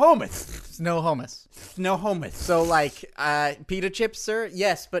 Snohomish. Snohomish. Snohomish. So, like, pita chips, sir?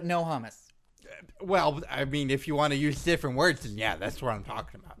 Yes, but no hummus. Well, I mean, if you want to use different words, then yeah, that's what I'm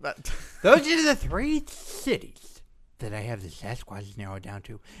talking about. But Those are the 3 cities that I have the Sasquatch narrowed down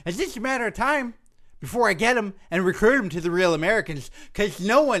to. It's just a matter of time before I get them and recruit them to the real Americans, because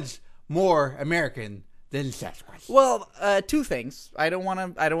no one's more American than Sasquatch. well, 2 things. I don't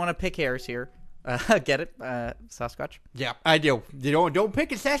want to pick hairs here. Get it? Sasquatch? Yeah, I do. You don't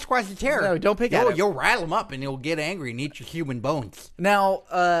pick a Sasquatch terror. No, don't pick at it. You'll rattle him up and he'll get angry and eat your human bones.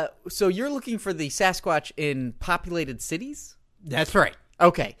 Now, so you're looking for the Sasquatch in populated cities? That's right.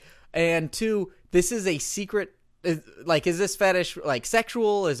 Okay. And 2, this is a secret. Is this fetish like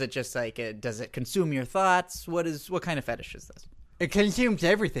sexual? Is it just like does it consume your thoughts? What kind of fetish is this? It consumes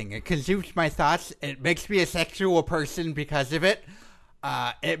everything. It consumes my thoughts. It makes me a sexual person because of it.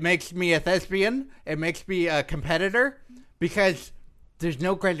 It makes me a thespian. It makes me a competitor because there's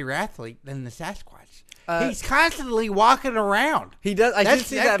no greater athlete than the Sasquatch. He's constantly walking around. He does. I did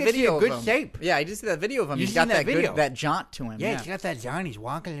see that gets you video. in good of him. shape. Yeah, I did see that video of him. You He's got seen that that video? that jaunt to him. Yeah, he's got that John. He's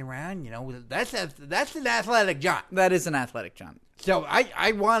walking around. You know, that's an athletic John. That is an athletic jaunt. So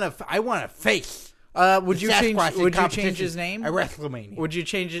I want to face. Would you the change? Sasquatch in Would you change competition his name? at WrestleMania? Would you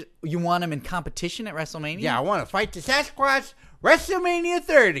change it? You want him in competition at WrestleMania? Yeah, I want to fight the Sasquatch. WrestleMania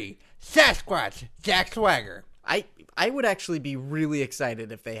 30. Sasquatch. Jack Swagger. I would actually be really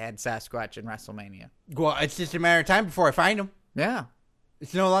excited if they had Sasquatch in WrestleMania. Well, it's just a matter of time before I find him. Yeah.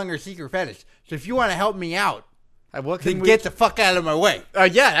 It's no longer a secret fetish. So if you want to help me out, What then can we? get the fuck out of my way.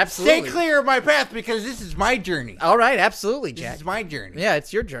 Yeah, absolutely. Stay clear of my path because this is my journey. All right, absolutely, This Jack. is my journey. Yeah,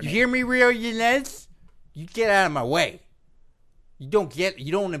 it's your You journey. hear me, Rio Yanez? You get out of my way. You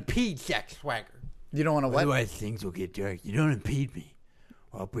don't impede Jack Swagger. You don't want to what? Otherwise, things will get dark. You don't impede me,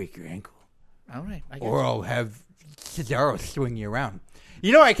 or I'll break your ankle. All right, I guess. Or I'll have Cesaro swing you around.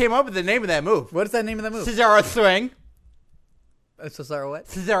 You know, I came up with the name of that move. What is that name of the move? Cesaro swing. Cesaro what?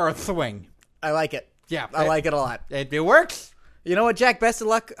 Cesaro swing. I like it. Yeah. I like it a lot. It works. You know what, Jack? Best of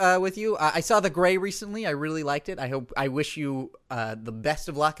luck with you. I saw The Gray recently. I really liked it. I wish you the best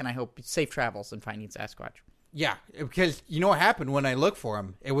of luck, and I hope safe travels in finding Sasquatch. Yeah, because you know what happened when I looked for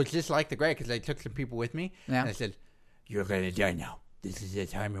him? It was just like the Grey, because I took some people with me. Yeah. And I said, "You're going to die now. This is the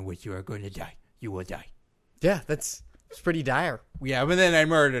time in which you are going to die. You will die." Yeah, it's pretty dire. Yeah, but then I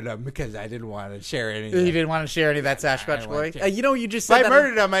murdered him because I didn't want to share anything. You didn't want to share any of that Sasquatch glory? want to. You just said By that.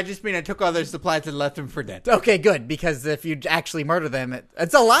 murdered him, I just mean I took all their supplies and left them for dead. Okay, good, because if you actually murder them,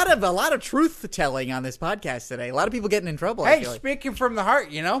 it's a lot of truth telling on this podcast today. A lot of people getting in trouble. I Hey, feel like. speaking from the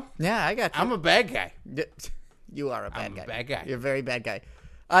heart, you know? Yeah, I got you. I'm a bad guy. You are a bad I'm a guy. bad guy. You're a very bad guy.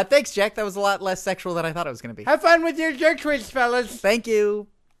 Thanks, Jack. That was a lot less sexual than I thought it was going to be. Have fun with your jerk quiz, fellas. Thank you.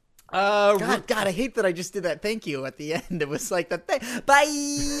 God, God, I hate that I just did that thank you at the end. It was like that.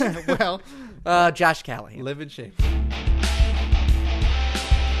 Bye. well, Josh Callahan. live in shame.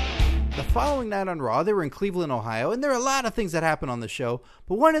 The following night on Raw, they were in Cleveland, Ohio, and there are a lot of things that happened on the show,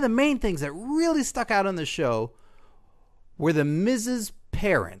 but one of the main things that really stuck out on the show were the Miz's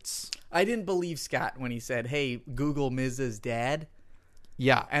parents. I didn't believe Scott when he said, "Hey, Google Miz's dad."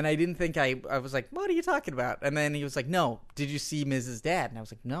 Yeah. And I didn't think I was like, what are you talking about? And then he was like, no, did you see Miz's dad? And I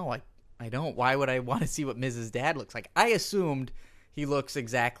was like, no, I don't. Why would I want to see what Miz's dad looks like? I assumed he looks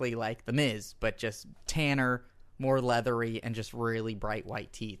exactly like the Miz, but just tanner, more leathery, and just really bright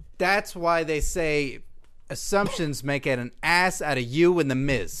white teeth. That's why they say assumptions make it an ass out of you and the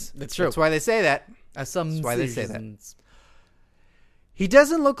Miz. That's true. That's why they say that. That's why they say that. He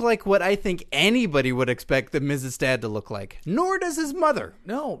doesn't look like what I think anybody would expect the Miz's dad to look like. Nor does his mother.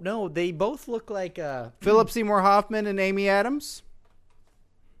 No, they both look like Philip Seymour Hoffman and Amy Adams.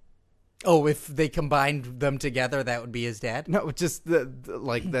 Oh, if they combined them together, that would be his dad? No, just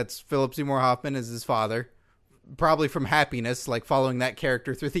that's Philip Seymour Hoffman as his father. Probably from Happiness, like following that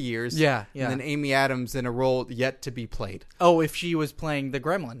character through the years. Yeah. And then Amy Adams in a role yet to be played. Oh, if she was playing the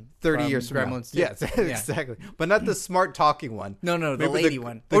Gremlin. 30 years from now. Gremlins. Yes, exactly. But not the smart talking one. No, the Maybe lady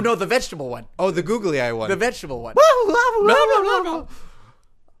one. No, the vegetable one. Oh, the googly eye one. The vegetable one.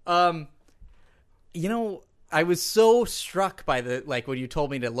 I was so struck by when you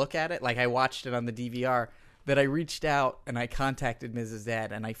told me to look at it, like I watched it on the DVR, that I reached out and I contacted Mrs.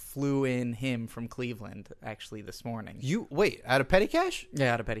 Dad and I flew in him from Cleveland actually this morning. You wait, out of petty cash?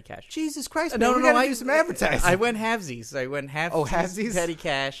 Yeah, out of petty cash. Jesus Christ! No, we gotta do some advertising. I went halvesies. I went halvesies? petty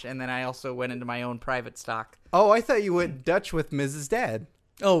cash, and then I also went into my own private stock. Oh, I thought you went Dutch with Mrs. Dad.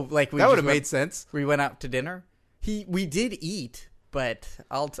 Oh, like that would have made sense. We went out to dinner. We did eat, but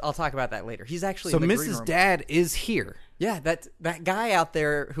I'll talk about that later. He's actually so in the green Mrs. room. Dad is here. Yeah, that guy out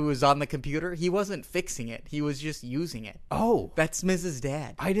there who was on the computer, he wasn't fixing it. He was just using it. Oh. That's Mrs.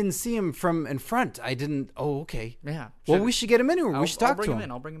 Dad. I didn't see him from in front. I didn't. Oh, okay. Yeah. Well, we should get him in here. We should talk to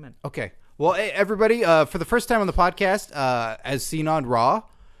him. I'll bring him in. Okay. Well, hey, everybody, for the first time on the podcast, as seen on Raw,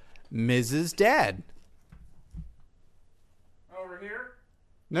 Mrs. Dad. Over here?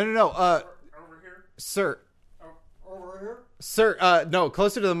 No. Over here? Sir. Over here? Sir, no,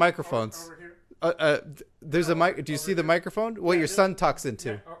 closer to the microphones. Over here? There's a mic. Do you see the microphone? What your son talks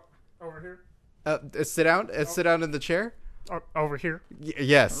into? Over here? Sit down. Sit down in the chair. Over here?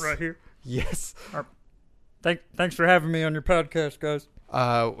 Yes. Right here? Yes. Thanks for having me on your podcast, guys.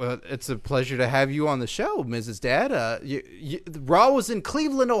 Well, it's a pleasure to have you on the show, Mrs. Dad. Raw was in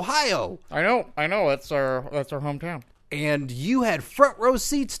Cleveland, Ohio. I know. That's our hometown. And you had front row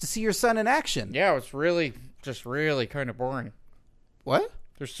seats to see your son in action. Yeah, it's really kind of boring. What?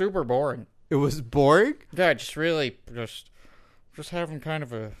 They're super boring. It was boring? Yeah, just having kind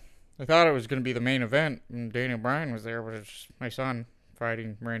of I thought it was going to be the main event, and Daniel Bryan was there, but it's just my son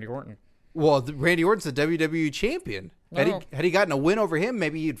fighting Randy Orton. Well, Randy Orton's the WWE champion. No. Had he gotten a win over him,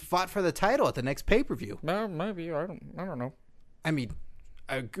 maybe he'd fought for the title at the next pay-per-view. Well, maybe. I don't know. I mean,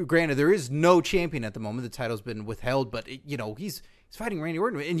 granted, there is no champion at the moment. The title's been withheld, but he's fighting Randy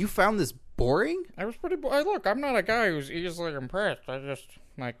Orton, and you found this boring? I was pretty bored. Look, I'm not a guy who's easily impressed. I just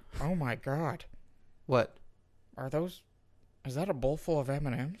oh my god, what is that a bowl full of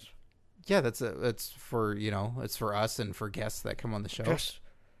M&Ms? Yeah, it's for it's for us and for guests that come on the show. Just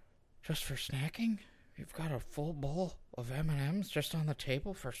for snacking? You've got a full bowl of M&Ms just on the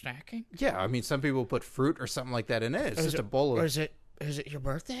table for snacking? Yeah, I mean, some people put fruit or something like that in it. It's just a bowl of. Is it your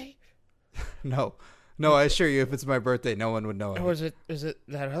birthday? No, I assure you, if it's my birthday, no one would know it. Oh, is it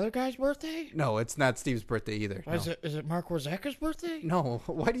that other guy's birthday? No, it's not Steve's birthday either. No. Is it Mark Warzeka's birthday? No,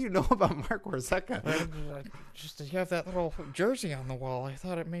 why do you know about Mark Warzeka? Just you have that little jersey on the wall. I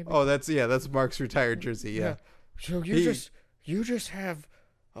thought it may be. Oh, that's Mark's retired jersey. Yeah. So you just have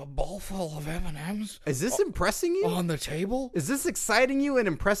a bowl full of M&Ms. Is this impressing you on the table? Is this exciting you and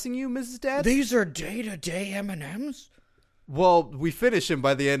impressing you, Mrs. Dad? These are day-to-day M&Ms. Well, we finish them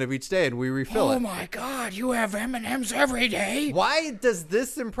by the end of each day, and we refill it. Oh my God! You have M&Ms every day. Why does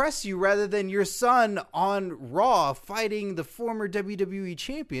this impress you rather than your son on Raw fighting the former WWE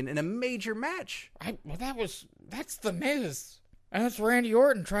champion in a major match? That's the Miz, and that's Randy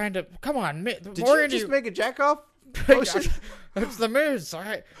Orton trying to come on. Did you just make a jack off? That's the Miz.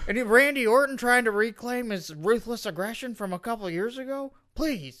 And Randy Orton trying to reclaim his ruthless aggression from a couple years ago.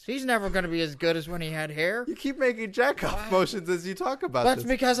 Please, he's never going to be as good as when he had hair. You keep making jack-off motions as you talk about That's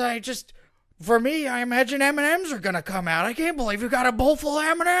this. because for me, I imagine M&Ms are going to come out. I can't believe you got a bowl full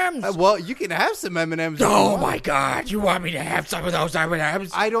of M&Ms. Well, you can have some M&Ms. Oh, my God. You want me to have some of those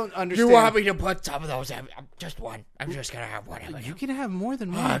M&Ms? I don't understand. You want me to put some of those just one. I'm just going to have one M&M. You can have more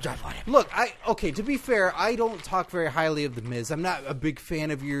than one. Just one M&M. Look, to be fair, I don't talk very highly of The Miz. I'm not a big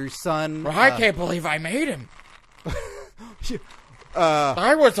fan of your son. Well, I can't believe I made him.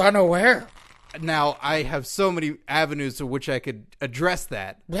 I was unaware. Now, I have so many avenues to which I could address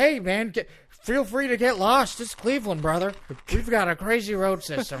that. Hey, man, feel free to get lost. It's Cleveland, brother. We've got a crazy road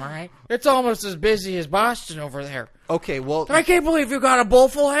system, all right? It's almost as busy as Boston over there. Okay, well... I can't believe you got a bowl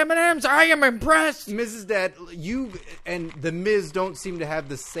full of M&Ms. I am impressed. Mrs. Dad, you and The Miz don't seem to have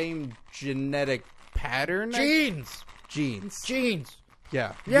the same genetic pattern. Jeans.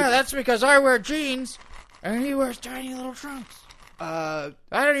 Yeah. Yeah, that's because I wear jeans, and he wears tiny little trunks. I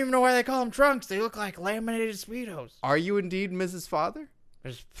don't even know why they call them trunks. They look like laminated Speedos. Are you indeed Mrs. Father?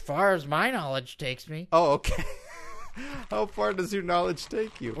 As far as my knowledge takes me. Oh, okay. How far does your knowledge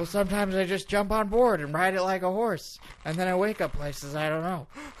take you? Well, sometimes I just jump on board and ride it like a horse, and then I wake up places I don't know.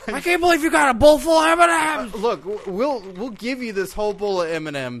 I can't believe you got a bowl full of M&Ms. Look, we'll give you this whole bowl of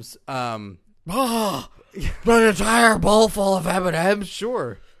M&Ms. But an entire bowl full of M&Ms?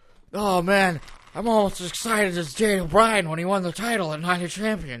 Sure. Oh, man. I'm almost as excited as Jay O'Brien when he won the title at Night of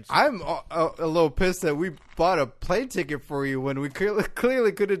Champions. I'm a little pissed that we bought a plane ticket for you when we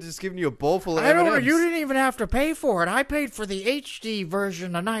clearly could have just given you a bowl full of M&Ms. I don't know. You didn't even have to pay for it. I paid for the HD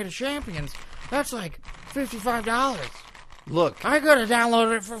version of Night of Champions. That's like $55. Look, I could have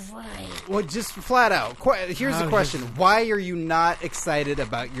downloaded it for free. Well, just flat out. Here's the question: why are you not excited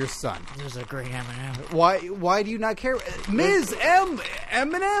about your son? There's a great M&M. Why do you not care? Ms.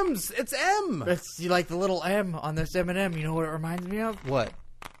 M&Ms. It's M. It's like the little M on this M&M. You know what it reminds me of? What?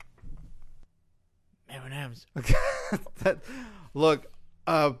 M&Ms. Look,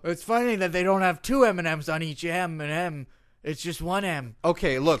 it's funny that they don't have two M&Ms on each M&M. It's just one M.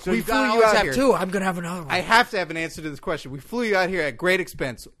 Okay, look, So we you flew gotta you always out have here. two. I'm gonna have another one. I have to have an answer to this question. We flew you out here at great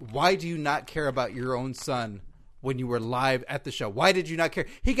expense. Why do you not care about your own son when you were live at the show? Why did you not care?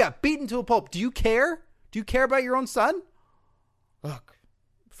 He got beaten to a pulp. Do you care? Do you care about your own son? Look,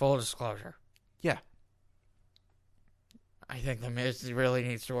 full disclosure. Yeah. I think the Miz really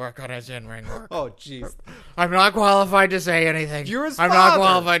needs to work on his in-ring work. Oh, jeez. I'm not qualified to say anything. You're his I'm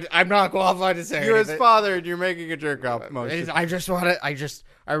father. I'm not qualified to say You're anything. his father, and you're making a jerk-off motion. I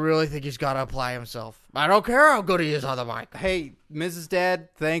really think he's got to apply himself. I don't care how good he is on the mic. Hey, Mrs. Dad,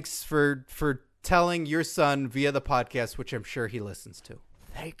 thanks for telling your son via the podcast, which I'm sure he listens to.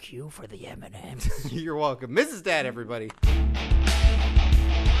 Thank you for the M&Ms. You're welcome. Mrs. Dad, everybody.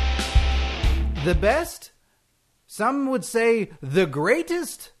 The best? Some would say the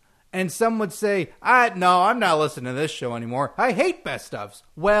greatest, and some would say, no, I'm not listening to this show anymore. I hate best ofs.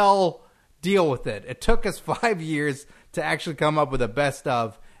 Well, deal with it. It took us 5 years to actually come up with a best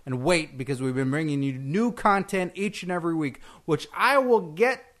of, and wait, because we've been bringing you new content each and every week, which I will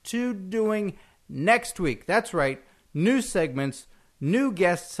get to doing next week. That's right, new segments, new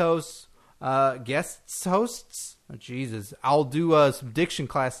guest hosts. Oh, Jesus. I'll do some diction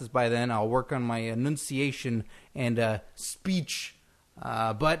classes by then. I'll work on my enunciation and speech.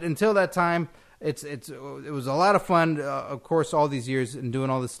 But until that time, it was a lot of fun, of course, all these years and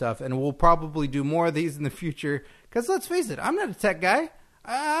doing all this stuff. And we'll probably do more of these in the future. Because let's face it, I'm not a tech guy.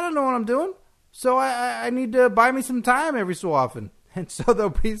 I don't know what I'm doing. So I need to buy me some time every so often. And so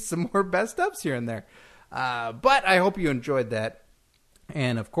there'll be some more best ups here and there. But I hope you enjoyed that.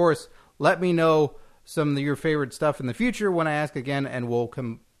 And, of course, let me know some of your favorite stuff in the future when I ask again, and we'll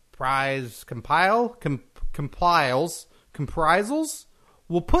comprisals.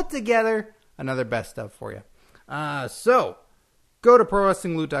 We'll put together another best stuff for you. So go to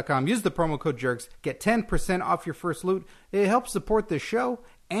ProWrestlingLoot.com, use the promo code JERKS, get 10% off your first loot. It helps support this show,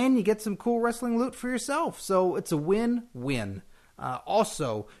 and you get some cool wrestling loot for yourself. So it's a win-win.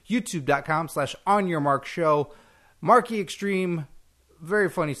 Also, YouTube.com/OnYourMarkShow, Marky Extreme.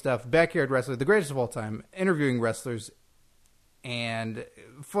 Very funny stuff. Backyard Wrestler, the greatest of all time, interviewing wrestlers, and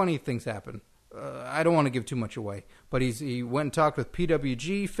funny things happen. I don't want to give too much away, but he went and talked with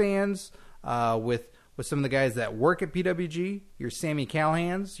PWG fans, with with some of the guys that work at PWG, your Sammy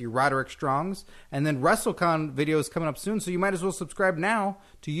Calhans, your Roderick Strongs, and then WrestleCon videos coming up soon. So you might as well subscribe now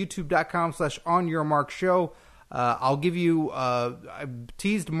to youtube.com/onyourmarkshow. I'll give you, I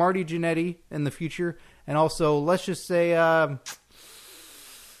teased Marty Jannetty in the future. And also, let's just say,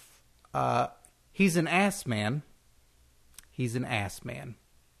 he's an ass man. He's an ass man.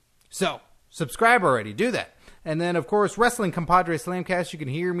 So, subscribe already. Do that. And then, of course, Wrestling Compadre Slamcast. You can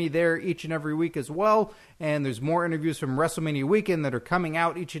hear me there each and every week as well. And there's more interviews from WrestleMania weekend that are coming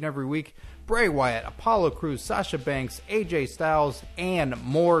out each and every week. Bray Wyatt, Apollo Crews, Sasha Banks, AJ Styles, and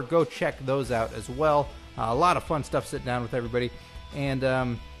more. Go check those out as well. A lot of fun stuff sitting down with everybody.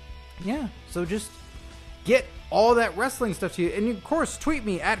 And, yeah, so just get all that wrestling stuff to you. And, of course, tweet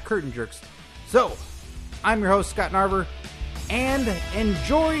me at Curtain Jerks. So, I'm your host, Scott Narver. And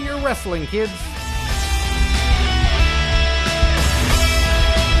enjoy your wrestling, kids.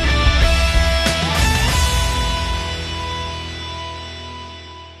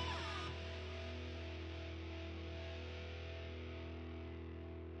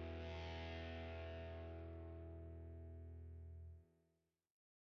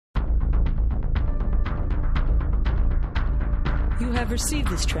 You have received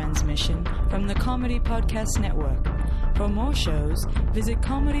this transmission from the Comedy Podcast Network. For more shows, visit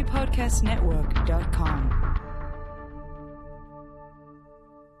comedypodcastnetwork.com.